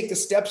I take the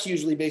steps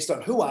usually based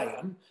on who I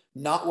am,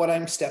 not what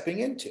I'm stepping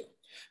into.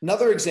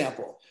 Another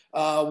example,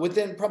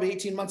 within probably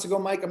 18 months ago,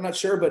 Mike, I'm not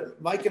sure, but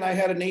Mike and I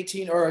had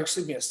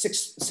a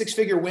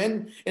six-figure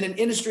win in an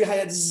industry I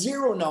had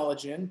zero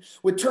knowledge in,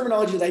 with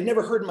terminology that I'd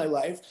never heard in my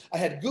life. I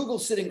had Google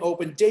sitting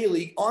open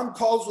daily on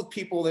calls with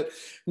people that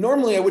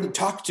normally I wouldn't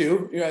talk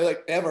to,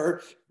 like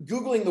ever,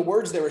 Googling the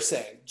words they were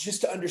saying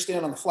just to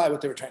understand on the fly what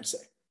they were trying to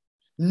say.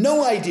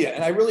 No idea.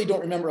 And I really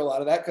don't remember a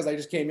lot of that because I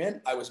just came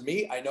in. I was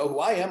me. I know who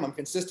I am. I'm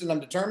consistent. I'm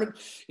determined.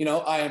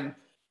 I'm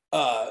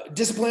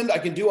disciplined. I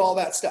can do all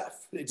that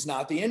stuff. It's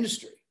not the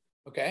industry.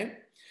 Okay.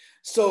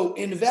 So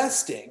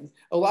investing,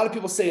 a lot of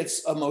people say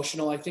it's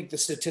emotional. I think the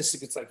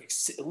statistic, it's like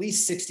at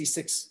least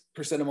 66%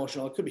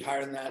 emotional. It could be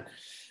higher than that,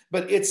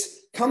 but it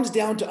comes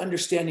down to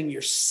understanding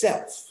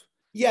yourself.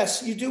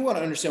 Yes, you do want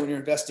to understand what you're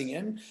investing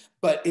in,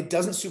 but it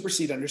doesn't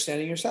supersede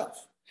understanding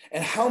yourself.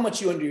 And how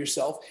much you under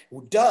yourself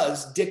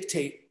does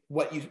dictate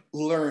what you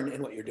learn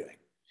and what you're doing.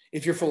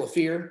 If you're full of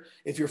fear,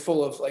 if you're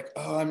full of like,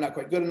 oh, I'm not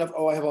quite good enough.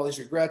 Oh, I have all these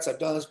regrets. I've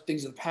done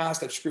things in the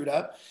past. I've screwed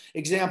up.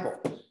 Example,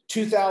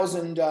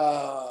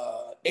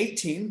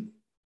 2018,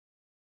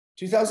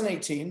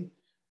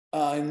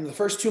 in the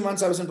first 2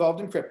 months I was involved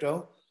in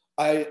crypto,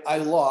 I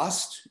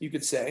lost, you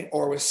could say,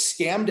 or was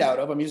scammed out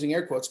of, I'm using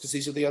air quotes because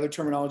these are the other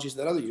terminologies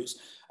that others use,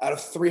 out of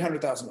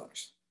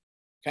 $300,000.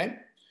 Okay.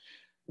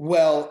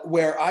 Well,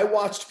 where I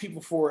watched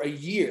people for a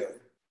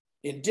year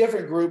in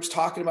different groups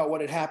talking about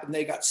what had happened,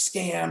 they got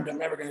scammed. I'm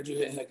never going to do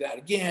anything like that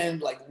again,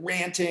 like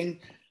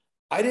ranting.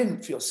 I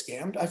didn't feel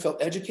scammed. I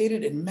felt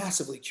educated and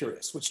massively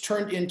curious, which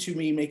turned into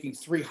me making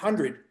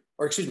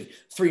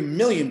 $3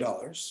 million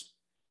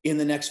in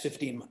the next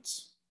 15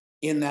 months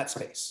in that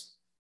space.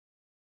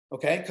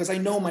 Okay. Because I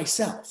know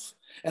myself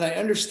and I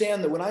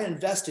understand that when I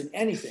invest in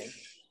anything,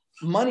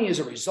 money is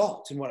a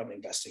result in what I'm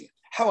investing in.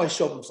 How I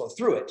show up and flow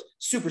through it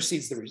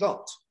supersedes the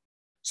result.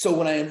 So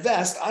when I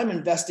invest, I'm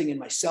investing in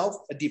myself,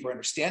 a deeper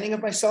understanding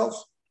of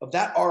myself, of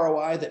that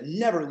ROI that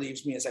never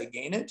leaves me as I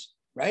gain it,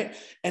 right?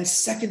 And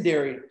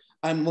secondary,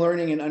 I'm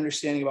learning and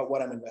understanding about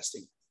what I'm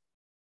investing in.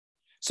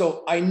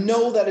 So I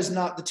know that is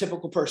not the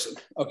typical person,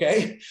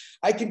 okay?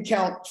 I can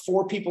count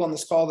 4 people on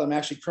this call that I'm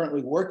actually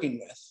currently working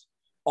with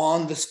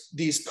on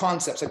these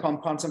concepts. I call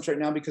them concepts right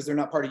now because they're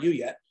not part of you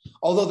yet.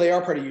 Although they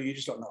are part of you, you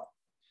just don't know it.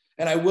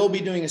 And I will be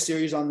doing a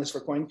series on this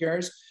for Coin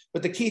Cares.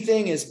 But the key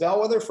thing is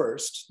bellwether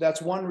first.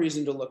 That's one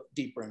reason to look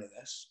deeper into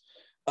this.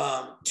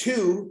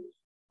 2,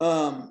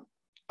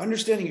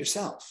 understanding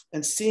yourself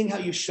and seeing how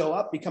you show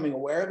up, becoming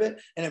aware of it,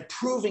 and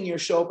improving your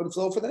show up and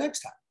flow for the next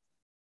time.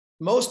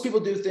 Most people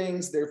do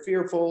things, they're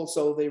fearful,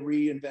 so they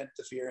reinvent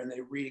the fear and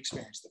they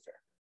re-experience the fear.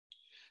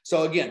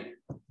 So again,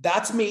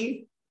 that's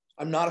me.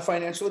 I'm not a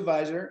financial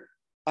advisor.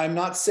 I'm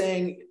not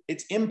saying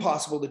it's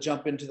impossible to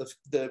jump into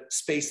the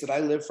space that I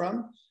live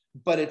from,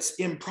 but it's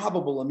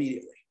improbable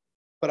immediately.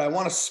 But I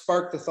want to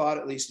spark the thought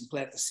at least and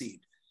plant the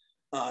seed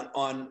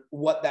on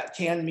what that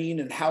can mean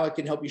and how it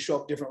can help you show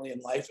up differently in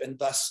life and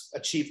thus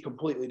achieve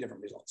completely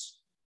different results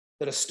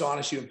that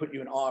astonish you and put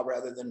you in awe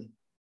rather than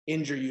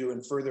injure you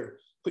and further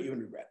put you in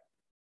regret.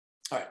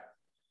 All right,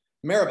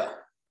 Maribel.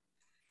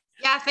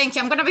 Yeah, thank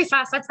you. I'm going to be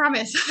fast, I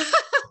promise.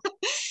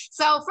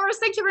 So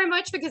first, thank you very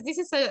much because this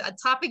is a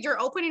topic you're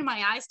opening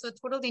my eyes to a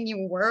totally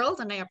new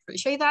world and I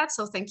appreciate that.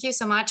 So thank you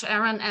so much,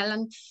 Aaron,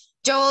 Ellen,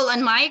 Joel,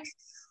 and Mike.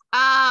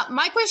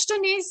 My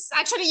question is,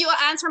 actually, you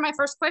answered my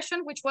first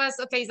question, which was,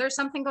 okay, is there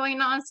something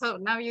going on? So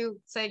now you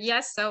said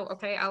yes. So,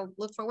 okay, I'll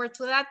look forward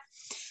to that.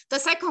 The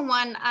second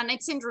one, and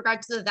it's in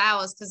regard to the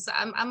DAOs, because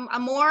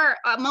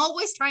I'm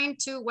always trying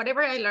to,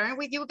 whatever I learn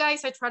with you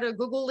guys, I try to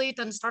Google it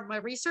and start my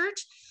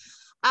research.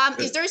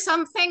 Is there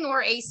something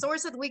or a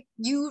source that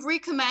you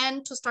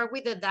recommend to start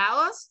with the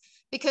DAOs?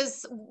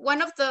 Because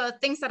one of the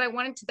things that I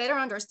wanted to better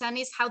understand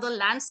is how the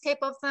landscape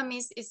of them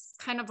is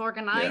kind of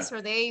organized,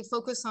 or they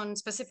focus on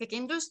specific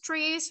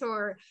industries,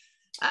 or,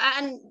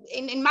 and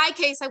in my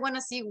case, I want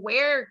to see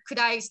where could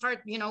I start,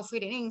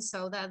 fitting in.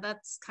 So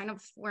that's kind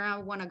of where I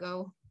want to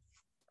go.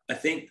 I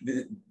think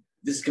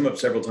this has come up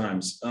several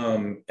times,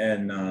 and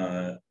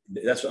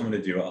that's what I'm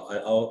going to do.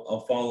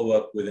 I'll follow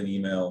up with an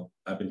email.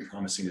 I've been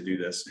promising to do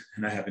this,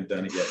 and I haven't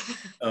done it yet.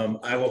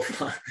 I will,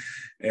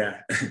 yeah.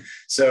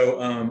 So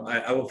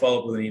I will follow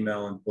up with an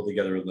email and pull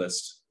together a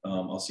list.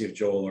 I'll see if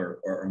Joel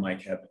or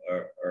Mike have,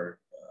 or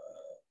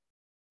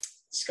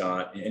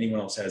Scott,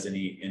 anyone else has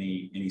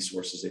any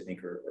sources they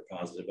think are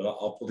positive. But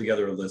I'll pull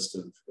together a list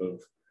of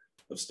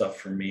stuff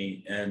for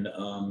me. And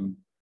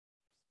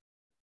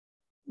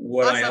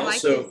what awesome. I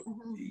also,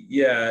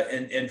 yeah,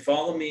 and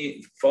follow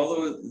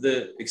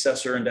the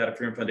Accessor and Data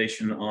Freedom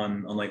Foundation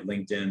on like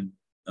LinkedIn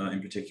in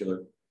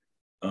particular,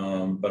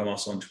 but I'm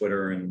also on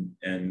Twitter and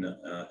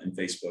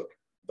Facebook.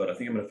 But I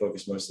think I'm going to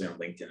focus mostly on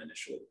LinkedIn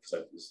initially because I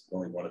was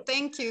only one of.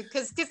 Thank you,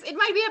 because it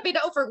might be a bit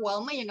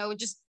overwhelming,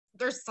 just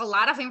there's a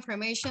lot of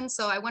information,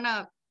 so I want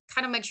to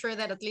kind of make sure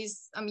that at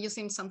least I'm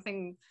using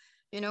something,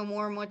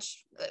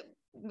 much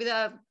with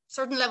a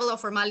certain level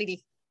of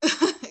formality,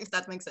 if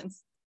that makes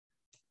sense.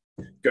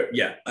 Good.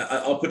 Yeah,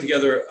 I'll put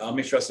together. I'll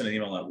make sure I send an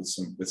email out with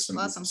some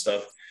awesome.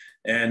 stuff.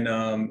 And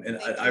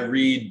I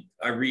read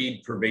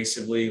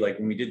pervasisely. Like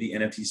when we did the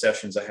NFT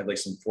sessions, I had like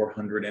some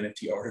 400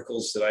 NFT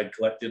articles that I'd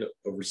collected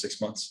over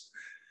 6 months.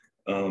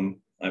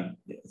 Some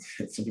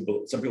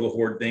people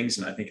hoard things,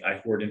 and I think I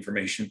hoard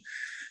information.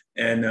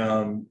 And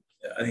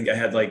I think I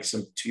had like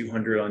some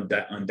 200 on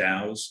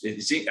DAOs.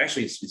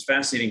 It's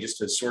fascinating just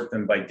to sort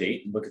them by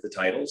date and look at the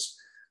titles.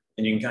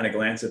 And you can kind of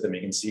glance at them.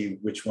 You can see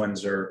which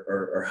ones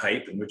are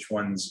hype and which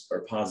ones are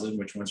positive, and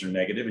which ones are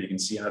negative. And you can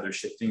see how they're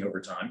shifting over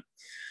time.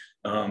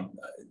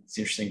 It's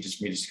interesting just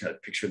for me to just kind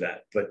of picture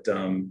that. But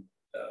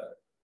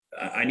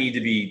I need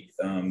to be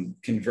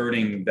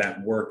converting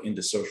that work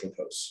into social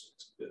posts,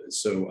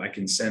 so I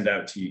can send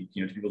out to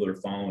to people that are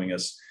following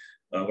us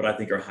what I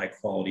think are high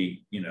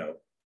quality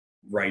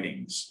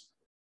writings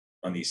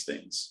on these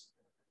things.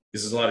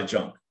 This is a lot of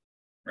junk,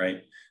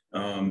 right?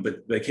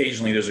 But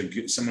occasionally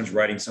there's someone's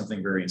writing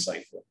something very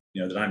insightful,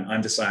 that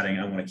I'm deciding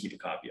I want to keep a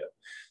copy of.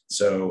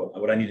 So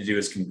what I need to do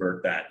is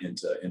convert that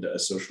into a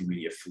social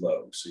media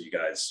flow. So you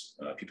guys,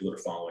 people that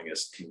are following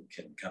us can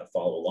kind of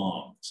follow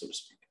along, so to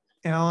speak.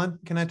 Alan,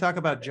 can I talk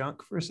about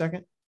junk for a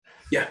second?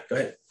 Yeah, go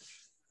ahead.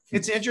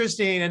 It's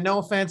interesting, and no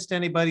offense to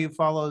anybody who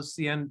follows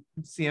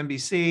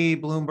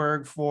CNBC,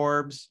 Bloomberg,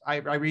 Forbes. I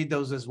read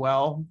those as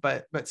well,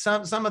 but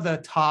some of the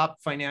top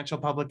financial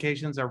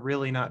publications are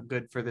really not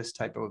good for this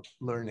type of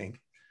learning.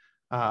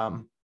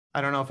 I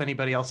don't know if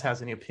anybody else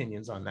has any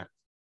opinions on that.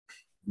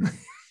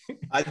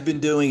 I've been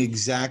doing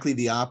exactly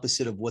the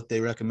opposite of what they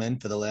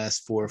recommend for the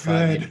last 4 or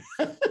 5 years.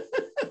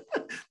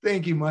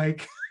 Thank you,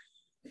 Mike.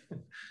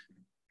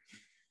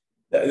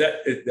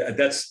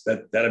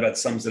 That about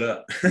sums it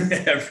up.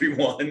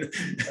 Everyone.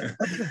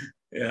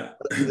 Yeah.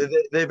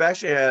 They've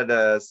actually had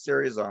a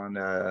series on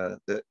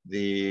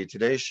the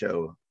Today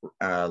Show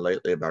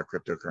lately about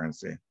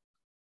cryptocurrency,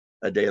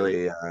 a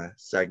daily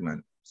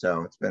segment.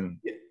 So it's been,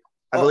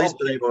 I've at least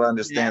been able to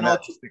understand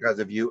that just because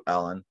of you,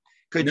 Alan.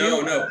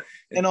 No.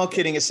 And all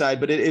kidding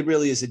aside, but it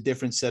really is a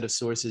different set of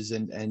sources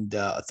and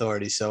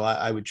authority. So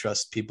I would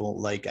trust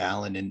people like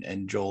Alan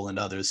and Joel and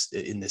others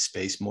in this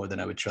space more than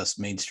I would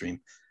trust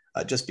mainstream,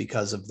 just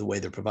because of the way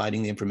they're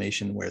providing the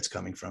information and where it's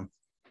coming from.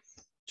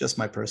 Just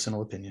my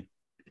personal opinion.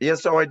 Yeah,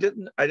 so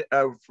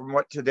from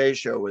what Today's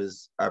Show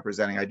was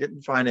presenting, I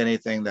didn't find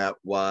anything that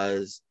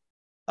was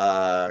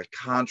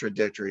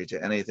contradictory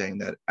to anything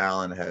that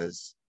Alan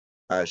has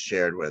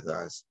shared with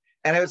us.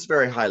 And it's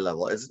very high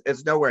level.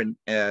 It's nowhere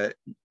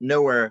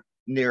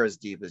near as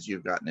deep as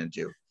you've gotten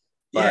into.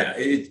 But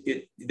yeah,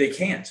 they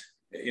can't.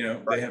 You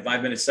know, they have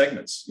 5-minute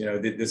segments. You know,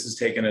 this has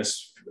taken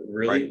us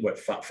really what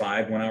 5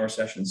 1-hour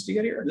sessions to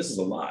get here. This is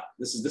a lot.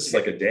 This is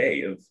like a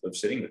day of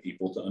sitting with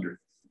people to understand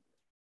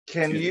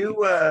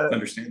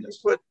this.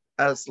 Put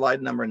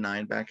slide number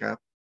 9 back up.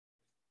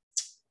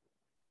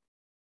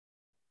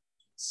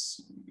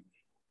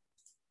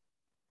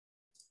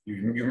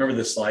 You remember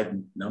the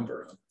slide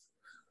number?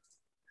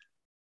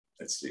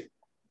 Let's see.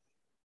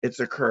 It's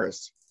a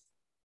curse.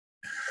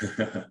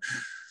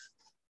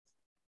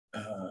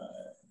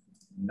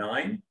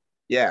 9?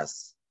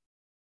 Yes.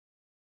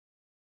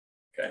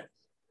 Okay.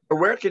 But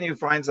where can you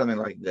find something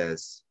like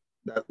this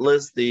that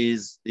lists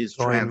these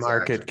Coin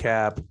market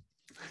cap?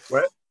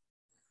 What?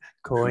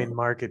 Coin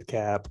market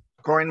cap.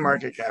 Coin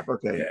market cap.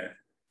 Okay.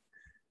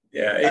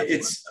 Yeah.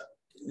 There's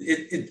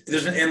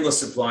an endless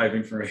supply of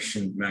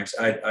information, Max.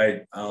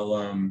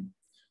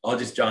 I'll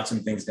just jot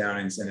some things down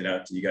and send it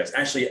out to you guys.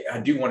 Actually,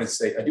 I do want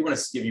to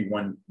give you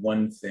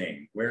one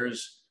thing.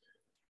 Where's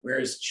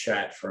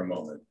chat for a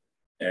moment?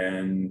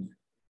 And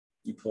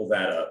you pull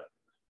that up.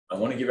 I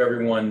want to give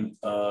everyone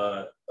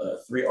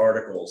 3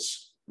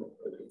 articles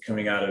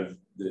coming out of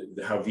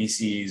how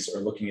VCs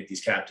are looking at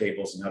these cap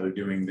tables and how they're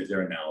doing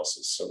their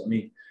analysis. So let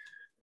me,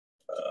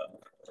 how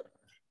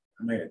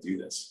am I going to do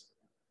this?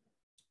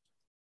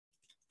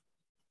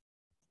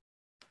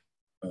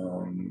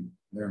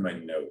 Where are my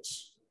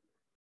notes?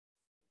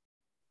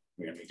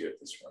 Let me do it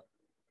this way.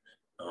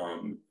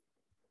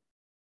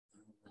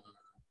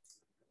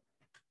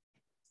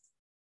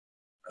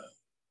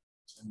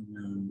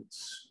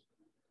 Notes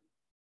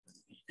at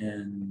the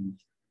end.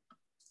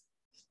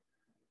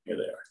 Here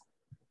they are.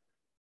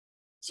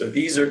 So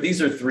these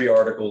are 3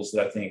 articles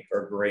that I think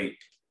are great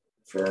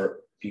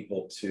for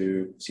people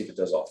to see if it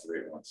does all 3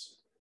 at once.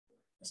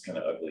 That's kind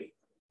of ugly.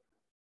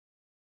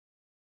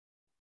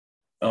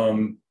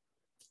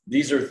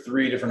 These are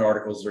 3 different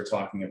articles that are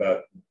talking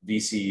about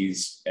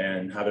VCs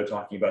and how they're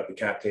talking about the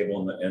cap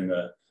table and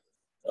the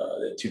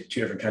two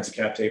different kinds of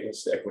cap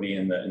tables, the equity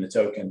and the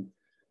token,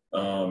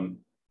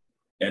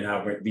 and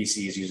how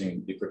VC is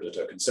using the crypto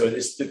token. So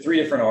it's the 3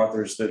 different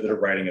authors that are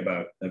writing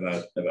about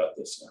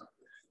this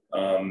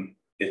now.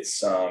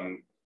 It's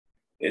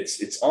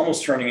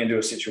almost turning into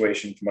a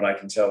situation, from what I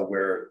can tell,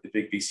 where the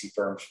big VC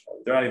firms,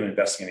 they're not even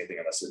investing anything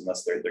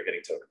unless they're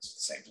getting tokens at the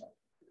same time.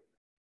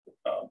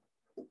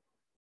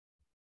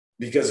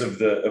 Because of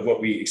what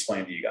we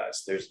explained to you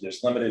guys, there's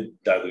limited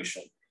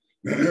dilution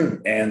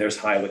and there's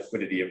high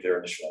liquidity of their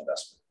initial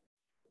investment,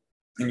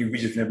 and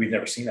we've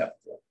never seen that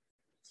before.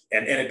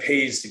 And it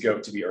pays to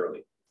be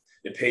early.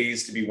 It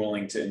pays to be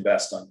willing to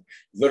invest on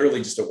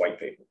literally just a white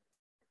paper.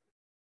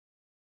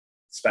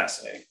 It's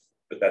fascinating,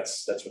 but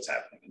that's what's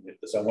happening.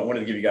 So I wanted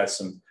to give you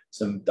guys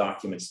some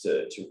documents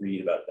to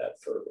read about that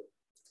further.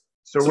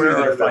 So where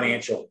are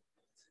financial?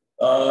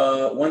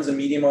 One's a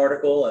Medium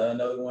article,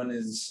 another one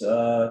is.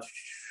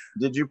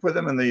 Did you put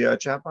them in the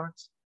chat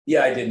box?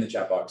 Yeah, I did in the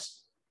chat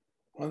box.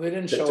 Well, they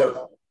didn't show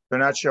up. They're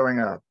not showing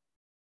up.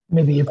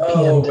 Maybe you pinned.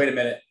 Oh, wait a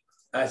minute.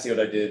 I see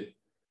what I did.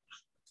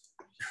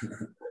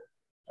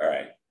 All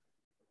right.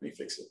 Let me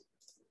fix it.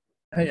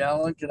 Hey,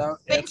 Alan, can I?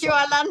 Thank you,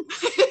 Alan.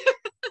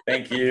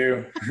 Thank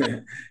you.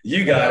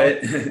 You got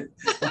it.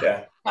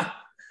 Yeah.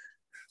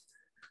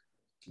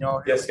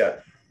 Yes,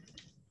 Scott.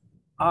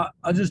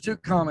 I just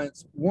took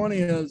comments. One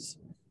is,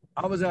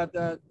 I was at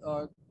that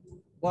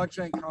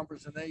blockchain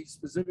conference, and they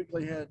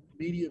specifically had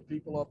media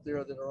people up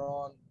there that are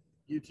on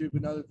YouTube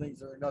and other things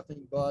that are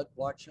nothing but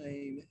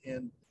blockchain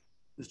and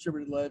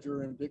distributed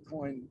ledger and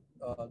Bitcoin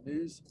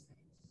news.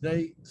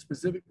 they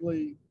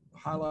specifically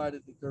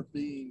highlighted that they're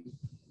being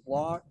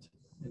blocked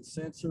and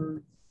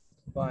censored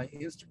by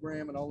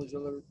Instagram and all these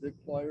other big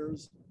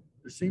players.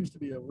 There seems to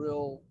be a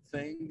real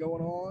thing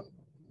going on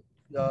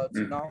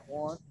to not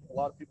want a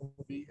lot of people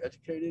to be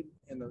educated,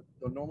 and the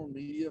normal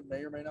media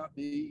may or may not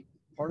be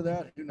part of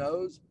that. Who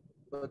knows?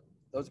 But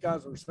those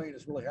guys are saying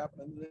it's really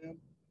happening to them.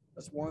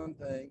 That's one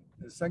thing.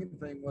 And the second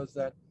thing was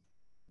that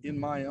in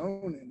my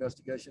own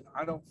investigation,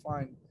 I don't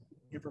find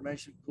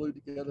information glued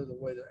together the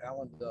way that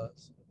Alan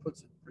does,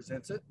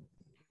 presents it.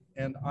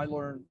 And I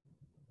learned,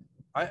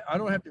 I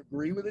don't have to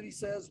agree with it, he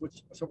says,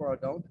 which so far I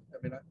don't. I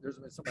mean, there's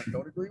something I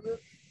don't agree with,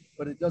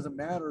 but it doesn't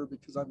matter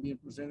because I'm being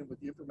presented with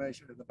the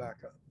information in the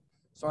backup.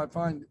 So I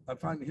find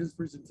his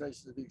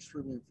presentation to be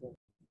extremely informative.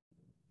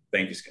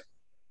 Thank you, Scott.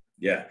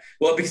 Yeah,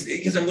 well,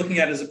 because I'm looking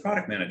at it as a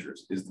product manager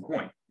is the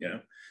point. You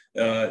know,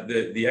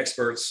 the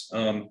experts,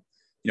 you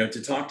know,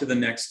 to talk to the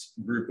next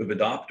group of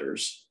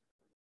adopters,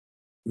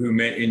 who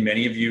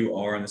many of you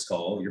are on this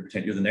call.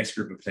 You're the next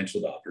group of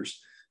potential adopters.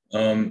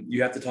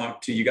 You have to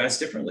talk to you guys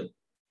differently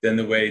than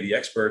the way the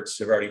experts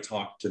have already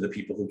talked to the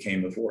people who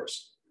came before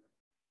us.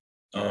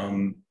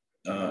 And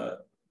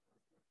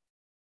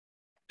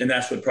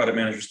that's what product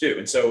managers do.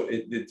 And so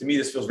to me,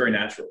 this feels very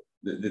natural.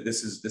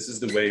 This is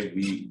the way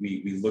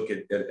we look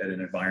at an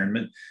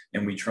environment,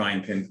 and we try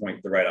and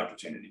pinpoint the right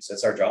opportunities.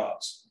 That's our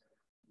jobs,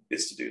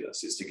 is to do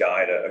this, is to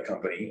guide a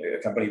company. A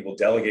company will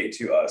delegate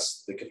to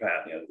us the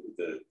capacity,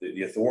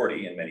 the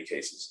authority in many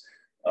cases,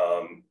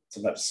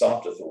 sometimes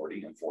soft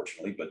authority,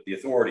 unfortunately, but the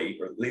authority,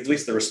 or at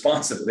least the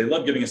responsibility. They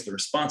love giving us the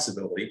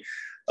responsibility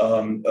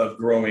of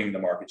growing the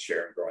market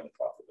share and growing the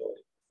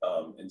profitability.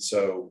 And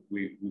so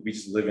we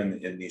just live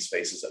in these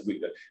spaces.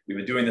 We've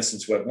been doing this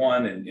since Web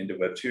 1 and into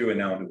Web 2 and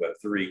now into Web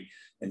 3.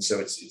 And so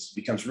it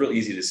becomes real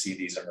easy to see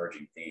these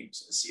emerging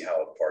themes and see how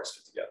all the parts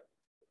fit together.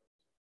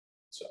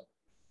 So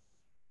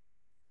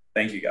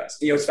thank you, guys.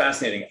 You know, it's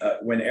fascinating.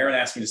 When Aaron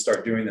asked me to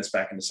start doing this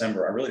back in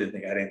December, I really didn't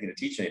think I had anything to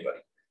teach anybody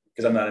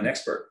because I'm not an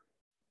expert.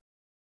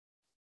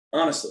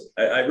 Honestly,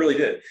 I really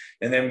did.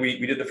 And then we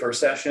did the first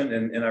session,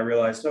 and I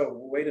realized, oh,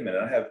 wait a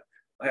minute,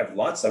 I have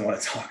lots I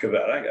want to talk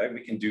about.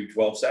 We can do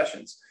 12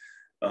 sessions.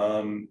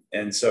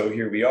 And so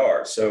here we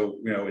are. So,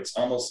 you know, it's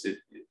almost,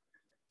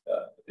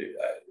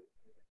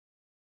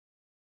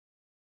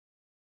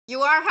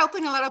 you are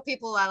helping a lot of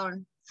people,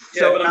 Alan.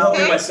 Yeah, but I'm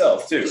helping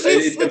myself too.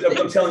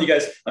 I'm telling you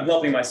guys, I'm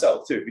helping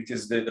myself too,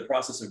 because the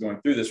process of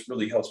going through this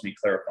really helps me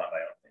clarify my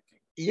own thinking.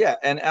 Yeah,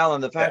 and Alan,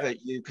 the fact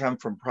that you come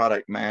from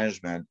product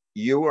management,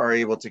 you are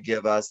able to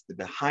give us the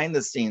behind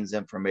the scenes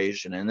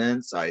information and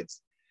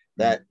insights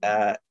that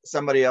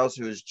somebody else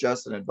who is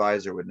just an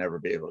advisor would never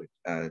be able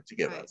to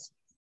give us.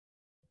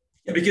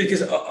 Yeah,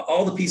 because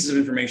all the pieces of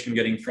information I'm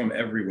getting from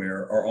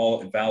everywhere are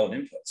all valid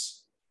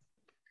inputs.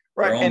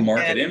 Right. They're all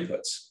market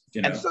inputs.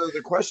 You know? And so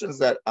the questions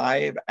that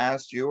I've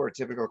asked you are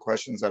typical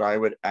questions that I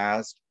would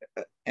ask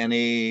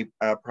any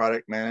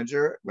product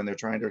manager when they're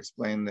trying to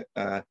explain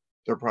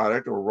their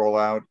product or roll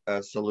out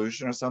a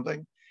solution or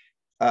something.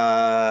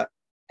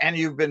 And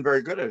you've been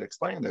very good at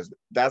explaining this.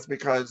 That's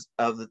because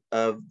of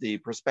the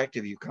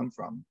perspective you come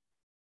from.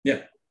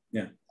 Yeah.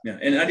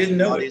 And I didn't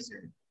know it.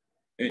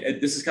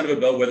 This is kind of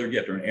a bellwether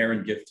gift, or an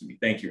Aaron gift to me.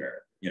 Thank you, Aaron.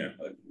 You know,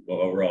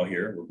 well, we're all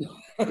here. We'll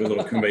do a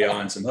little kumbaya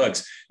and some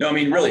hugs. No, I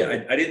mean, really,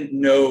 I didn't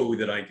know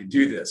that I could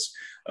do this,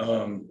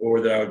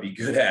 or that I would be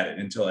good at it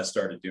until I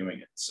started doing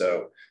it.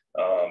 So,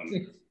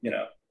 you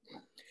know,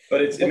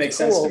 but it makes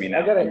sense to me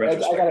now. I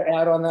gotta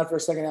add on that for a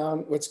second, Alan.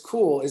 What's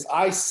cool is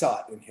I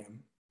saw it in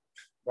him,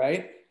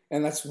 right?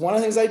 And that's one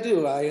of the things I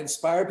do. I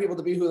inspire people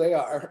to be who they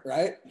are,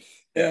 right?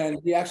 Yeah. And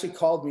he actually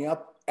called me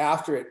up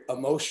after it,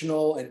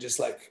 emotional and just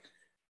like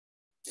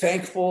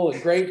thankful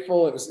and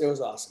grateful. It was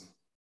awesome.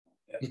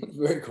 Yeah.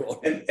 Very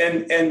cool. And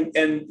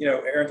you know,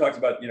 Aaron talked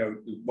about, you know,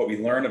 what we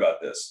learn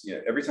about this. You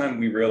know, every time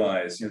we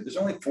realize, you know, there's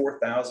only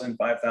 4,000,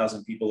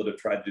 5,000 people that have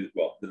tried to do,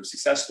 well, that have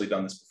successfully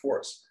done this before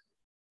us.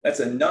 That's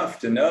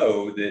enough to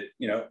know that,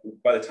 you know,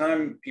 by the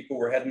time people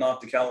were heading off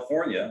to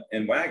California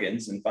in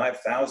wagons and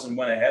 5,000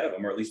 went ahead of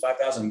them, or at least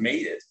 5,000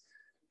 made it,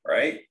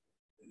 right?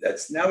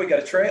 That's, now we got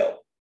a trail,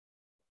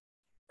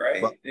 right?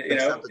 Well, you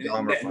know,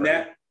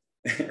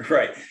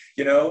 right.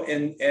 You know,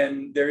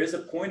 and there is a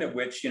point at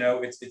which, you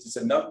know, it's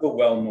enough of a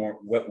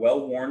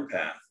well-worn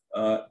path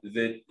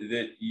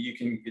that you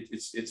can,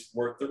 it's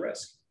worth the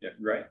risk,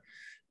 right?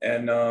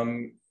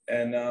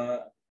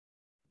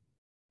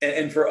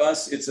 And for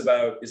us, it's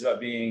about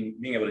being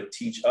able to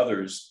teach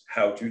others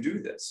how to do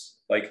this.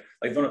 Like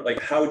we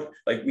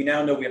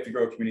now know we have to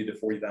grow a community to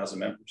 40,000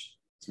 members.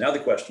 So now the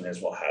question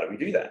is, well, how do we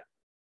do that?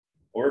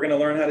 Well, we're going to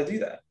learn how to do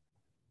that,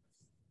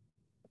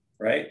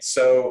 right?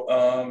 So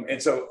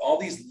and so all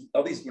these,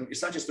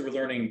 it's not just that we're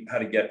learning how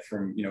to get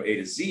from, you know, A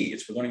to Z.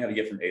 It's we're learning how to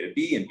get from A to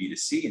B and B to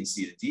C and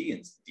C to D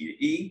and D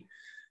to E.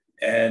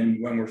 And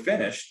when we're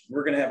finished,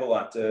 we're going to have a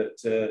lot to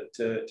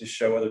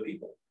show other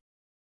people.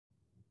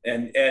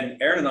 And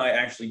Aaron and I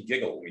actually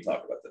giggle when we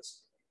talk about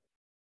this.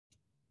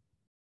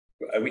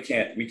 We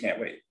can't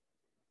wait.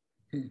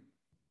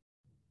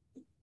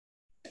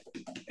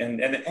 And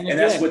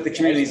that's what the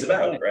community is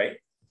about, right?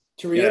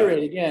 to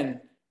reiterate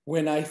again,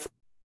 when I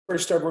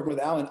first started working with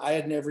Alan, I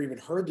had never even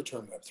heard the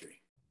term Web3.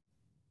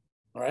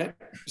 All right.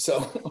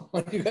 So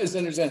you guys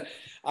understand,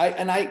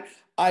 I,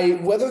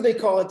 whether they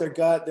call it their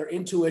gut, their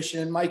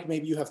intuition, and Mike,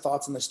 maybe you have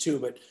thoughts on this too,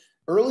 but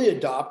early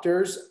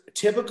adopters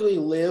typically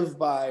live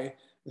by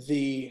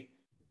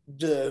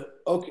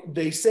okay,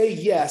 they say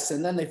yes,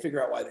 and then they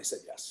figure out why they said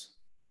yes.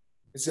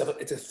 It's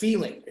a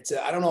feeling.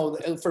 I don't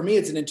know. For me,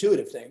 it's an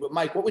intuitive thing. But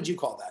Mike, what would you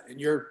call that?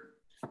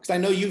 Because I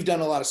know you've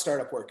done a lot of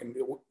startup work and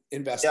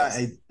investing.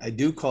 Yeah, I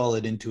do call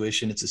it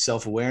intuition. It's a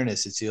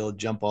self-awareness. It's the old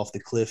jump off the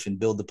cliff and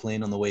build the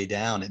plane on the way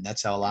down. And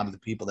that's how a lot of the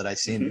people that I've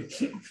seen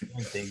doing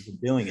things are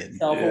doing it.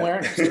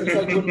 Self-awareness. Yeah. It's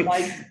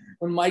like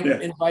when Mike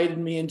invited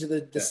me into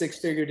the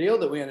six-figure deal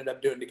that we ended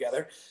up doing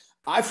together,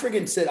 I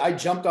friggin' said I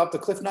jumped off the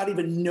cliff, not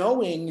even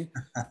knowing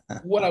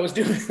what I was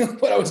doing,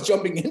 what I was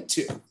jumping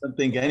into. I don't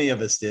think any of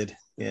us did.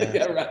 Yeah.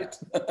 Yeah, right.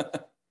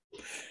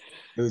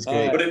 It was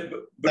great. But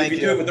if you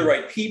do it with the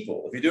right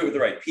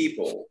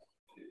people,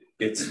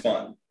 it's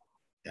fun.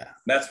 Yeah.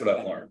 That's what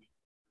I've learned.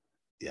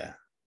 Yeah.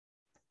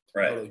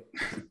 Right. Totally.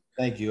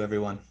 Thank you,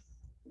 everyone.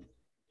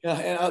 Yeah.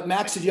 And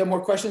Max, did you have more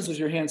questions? Was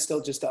your hand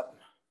still just up?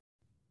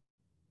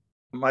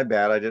 My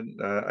bad. I didn't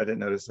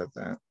notice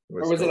that.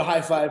 Or was it a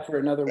high five for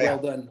another well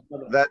done?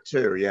 That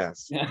too,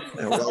 yes. Yeah.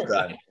 Well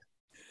done.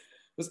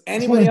 Was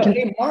anybody else?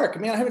 Hey, Mark,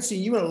 man, I haven't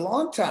seen you in a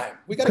long time.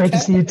 We got great to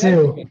see you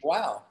too.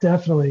 Wow.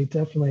 Definitely.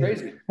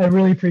 Crazy. I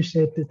really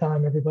appreciate the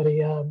time,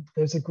 everybody.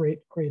 There's a great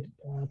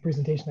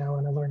presentation,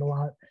 Alan. I learned a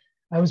lot.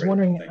 I was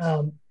wondering,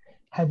 are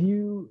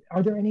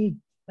there any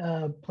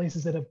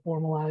places that have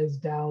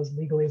formalized DAOs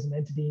legally as an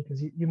entity?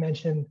 Because you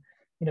mentioned,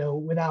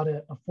 without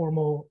a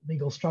formal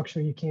legal structure,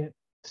 you can't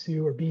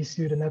sue or be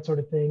sued and that sort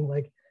of thing.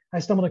 Like, I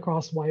stumbled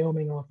across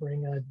Wyoming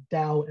offering a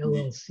DAO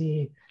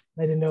LLC.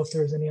 I didn't know if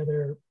there was any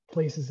other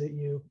places that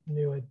you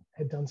knew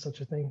had done such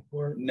a thing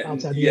or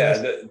outside the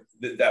US.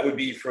 That would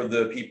be for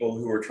the people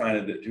who are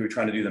trying to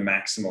do the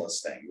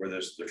maximalist thing, where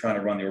they're trying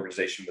to run the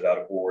organization without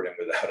a board and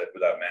without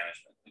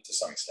management to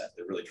some extent.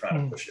 They're really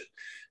trying to push it.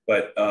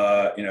 But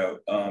on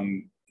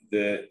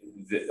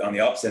the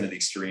opposite end of the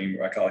extreme,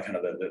 I call it kind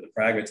of the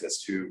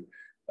pragmatist who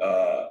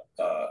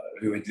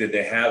did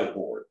they have a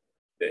board.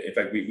 In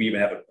fact, we even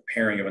have a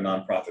pairing of a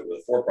nonprofit with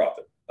a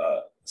for-profit.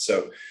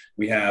 So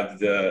we have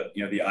the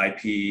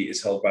IP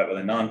is held by the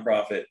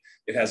nonprofit.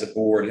 It has a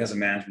board, it has a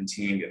management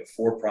team. We have a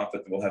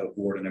for-profit that will have a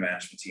board and a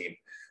management team.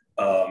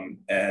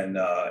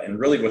 And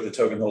really what the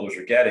token holders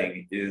are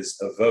getting is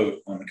a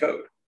vote on the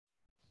code.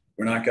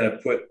 We're not going to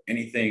put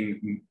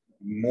anything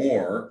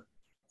more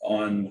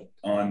in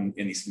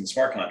the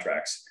smart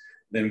contracts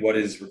than what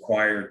is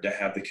required to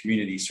have the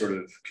community sort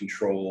of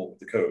control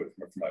the code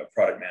from a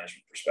product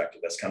management perspective.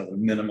 That's kind of the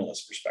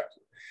minimalist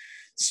perspective.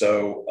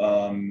 So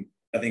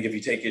I think if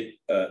you take it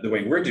the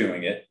way we're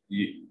doing it,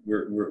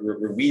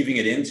 we're weaving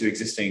it into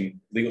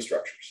existing legal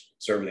structures,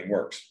 so everything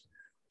works.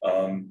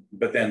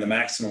 But then the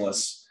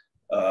maximalists,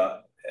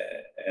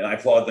 and I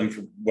applaud them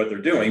for what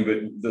they're doing,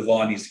 but the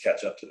law needs to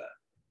catch up to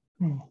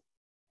that.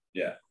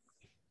 Yeah.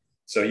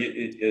 So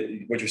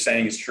what you're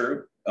saying is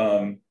true,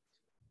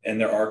 and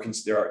there are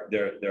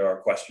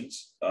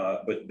questions,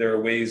 but there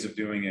are ways of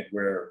doing it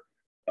where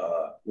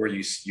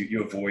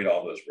you avoid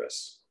all those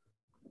risks.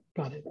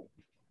 Got it.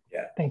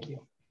 Yeah. Thank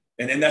you.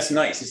 And that's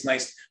nice. It's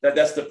nice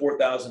that's the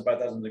 4,000,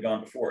 5,000 that have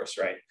gone before us,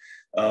 right?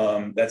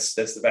 That's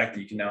the fact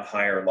that you can now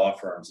hire law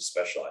firms to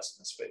specialize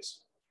in this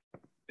space.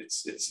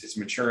 It's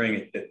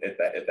maturing at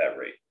that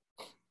rate.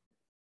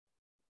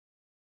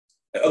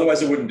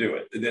 Otherwise, I wouldn't do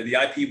it. The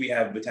IP we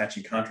have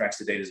attaching contracts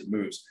to data as it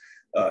moves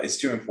is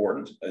too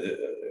important.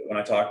 When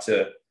I talk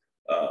to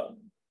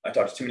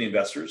too many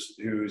investors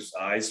whose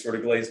eyes sort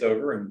of glazed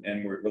over,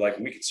 and we're like,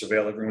 we could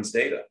surveil everyone's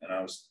data, and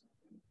I was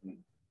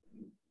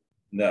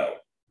no.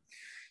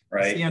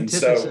 Right. It's the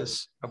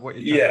antithesis of what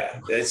you're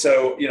doing. Yeah.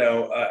 So,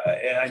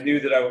 and I knew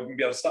that I wouldn't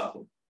be able to stop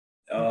them.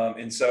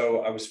 And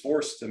so I was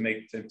forced to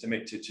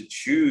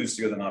choose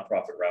to go the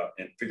nonprofit route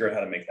and figure out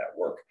how to make that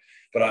work.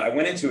 But I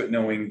went into it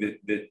knowing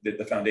that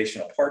the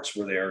foundational parts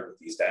were there with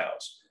these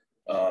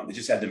DAOs. It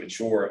just had to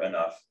mature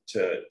enough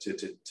to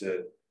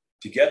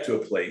get to a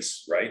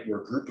place, right,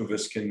 where a group of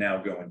us can now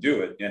go and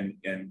do it. And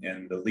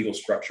the legal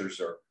structures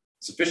are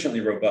sufficiently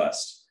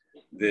robust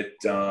that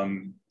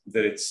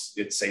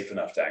it's safe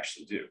enough to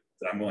actually do,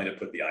 that I'm willing to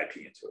put the IP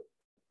into it.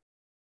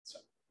 So.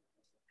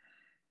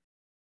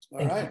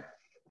 All right.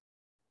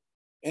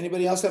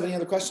 Anybody else have any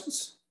other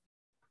questions?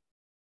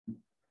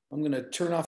 I'm going to turn off